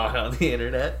doing Yeah. wrong on the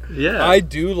internet. Yeah. I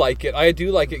do like it.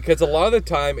 Because a lot of the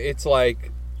time it's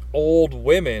like old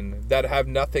women that have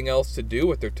nothing else to do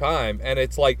with their time, and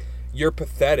it's like, you're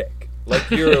pathetic. Like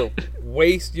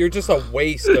you're just a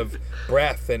waste of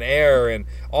breath and air and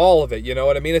all of it, you know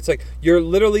what I mean? It's like you're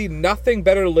literally nothing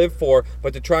better to live for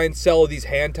but to try and sell these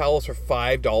hand towels for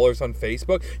 $5 on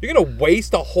Facebook. You're gonna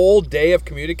waste a whole day of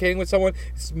communicating with someone,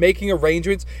 making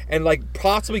arrangements, and like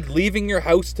possibly leaving your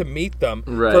house to meet them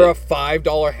for a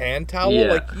 $5 hand towel.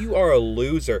 Yeah. Like, you are a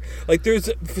loser. Like, there's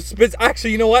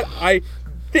actually, you know what? I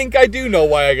think I do know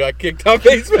why I got kicked off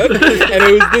Facebook. And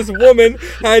it was this woman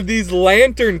had these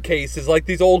lantern cases, like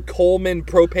these old Coleman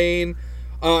propane,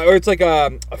 or it's like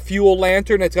a fuel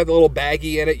lantern. It's got the little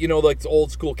baggie in it, you know, like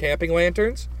old school camping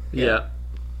lanterns. Yeah.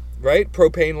 Right?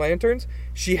 Propane lanterns.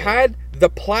 She had the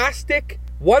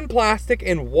one plastic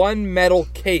and one metal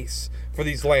case for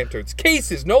these lanterns.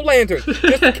 Cases, no lanterns,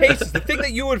 just the cases. The thing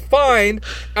that you would find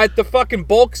at the fucking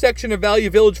bulk section of Value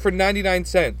Village for 99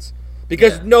 cents.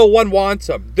 Because no one wants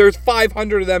them. There's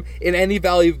 500 of them in any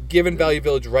given Value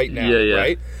Village right now,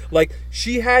 right? Like,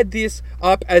 she had this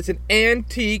up as an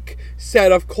antique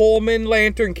set of Coleman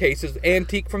lantern cases,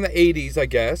 antique from the 80s, I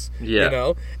guess, you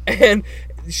know? And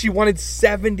she wanted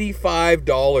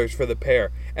 $75 for the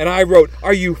pair. And I wrote,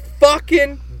 "Are you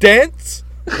fucking dense?"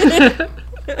 and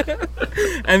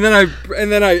then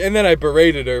I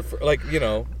berated her for, like, you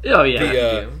know,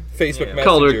 Facebook Messenger.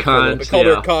 Called her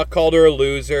cunt. Called her a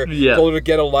loser. Yeah. Told her to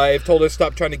get a life. Told her to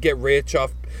stop trying to get rich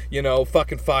off, you know,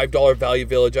 fucking $5 Value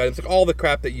Village items. Like, all the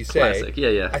crap that you say. Classic.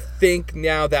 Yeah. I think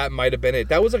now that might have been it.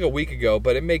 That was like a week ago,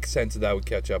 but it makes sense that would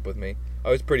catch up with me. I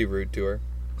was pretty rude to her.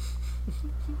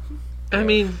 I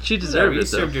mean, she deserved you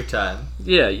it, though. served your time.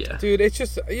 Yeah. Dude, it's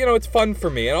just, you know, it's fun for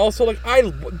me. And also, like,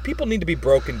 people need to be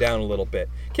broken down a little bit.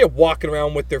 Can't walking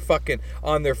around with their fucking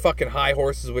high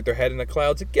horses with their head in the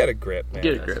clouds. Get a grip, man.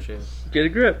 Get a grip. Get a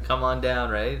grip. Come on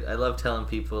down, right? I love telling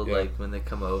people, like, when they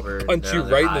come over. Punch you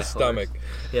right in the stomach.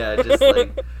 Yeah, just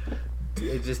like...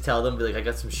 just tell them, be like, I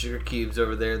got some sugar cubes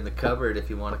over there in the cupboard if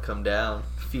you want to come down.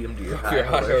 Feed them to your high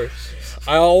horse.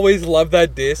 I always love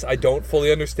that diss. I don't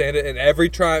fully understand it, and every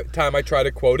time I try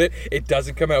to quote it, it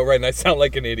doesn't come out right, and I sound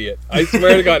like an idiot. I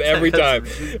swear to God, every time.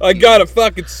 I got a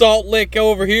fucking salt lick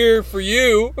over here for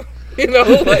you. You know,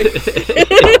 like,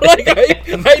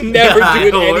 I never do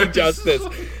it any justice.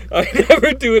 I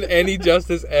never do it any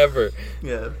justice ever.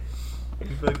 Yeah.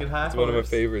 Fucking high It's one of my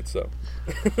favorites, though.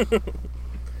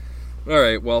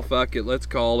 Alright, well, fuck it. Let's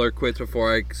call her quits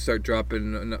before I start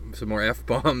dropping some more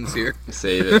F-bombs here.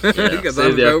 Save it. Because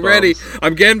I'm about ready.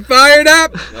 I'm getting fired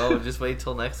up! No, just wait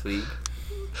till next week.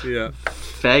 Yeah.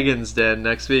 Fagin's Den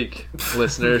next week,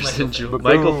 listeners. Enjoy.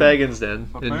 Michael Fagin's Den.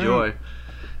 Enjoy.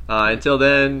 Until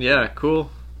then, yeah,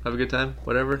 cool. Have a good time.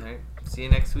 Whatever. All right. See you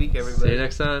next week, everybody. See you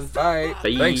next time. Bye.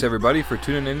 Bye. Thanks, everybody, for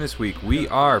tuning in this week. We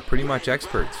are Pretty Much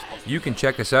Experts. You can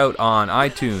check us out on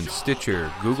iTunes, Stitcher,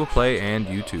 Google Play, and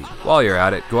YouTube. While you're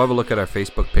at it, go have a look at our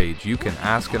Facebook page. You can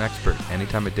ask an expert any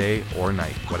time of day or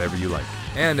night, whatever you like.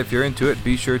 And if you're into it,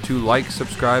 be sure to like,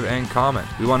 subscribe, and comment.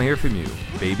 We want to hear from you,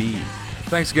 baby.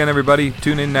 Thanks again, everybody.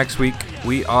 Tune in next week.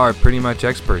 We are Pretty Much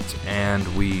Experts, and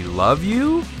we love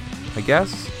you, I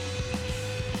guess.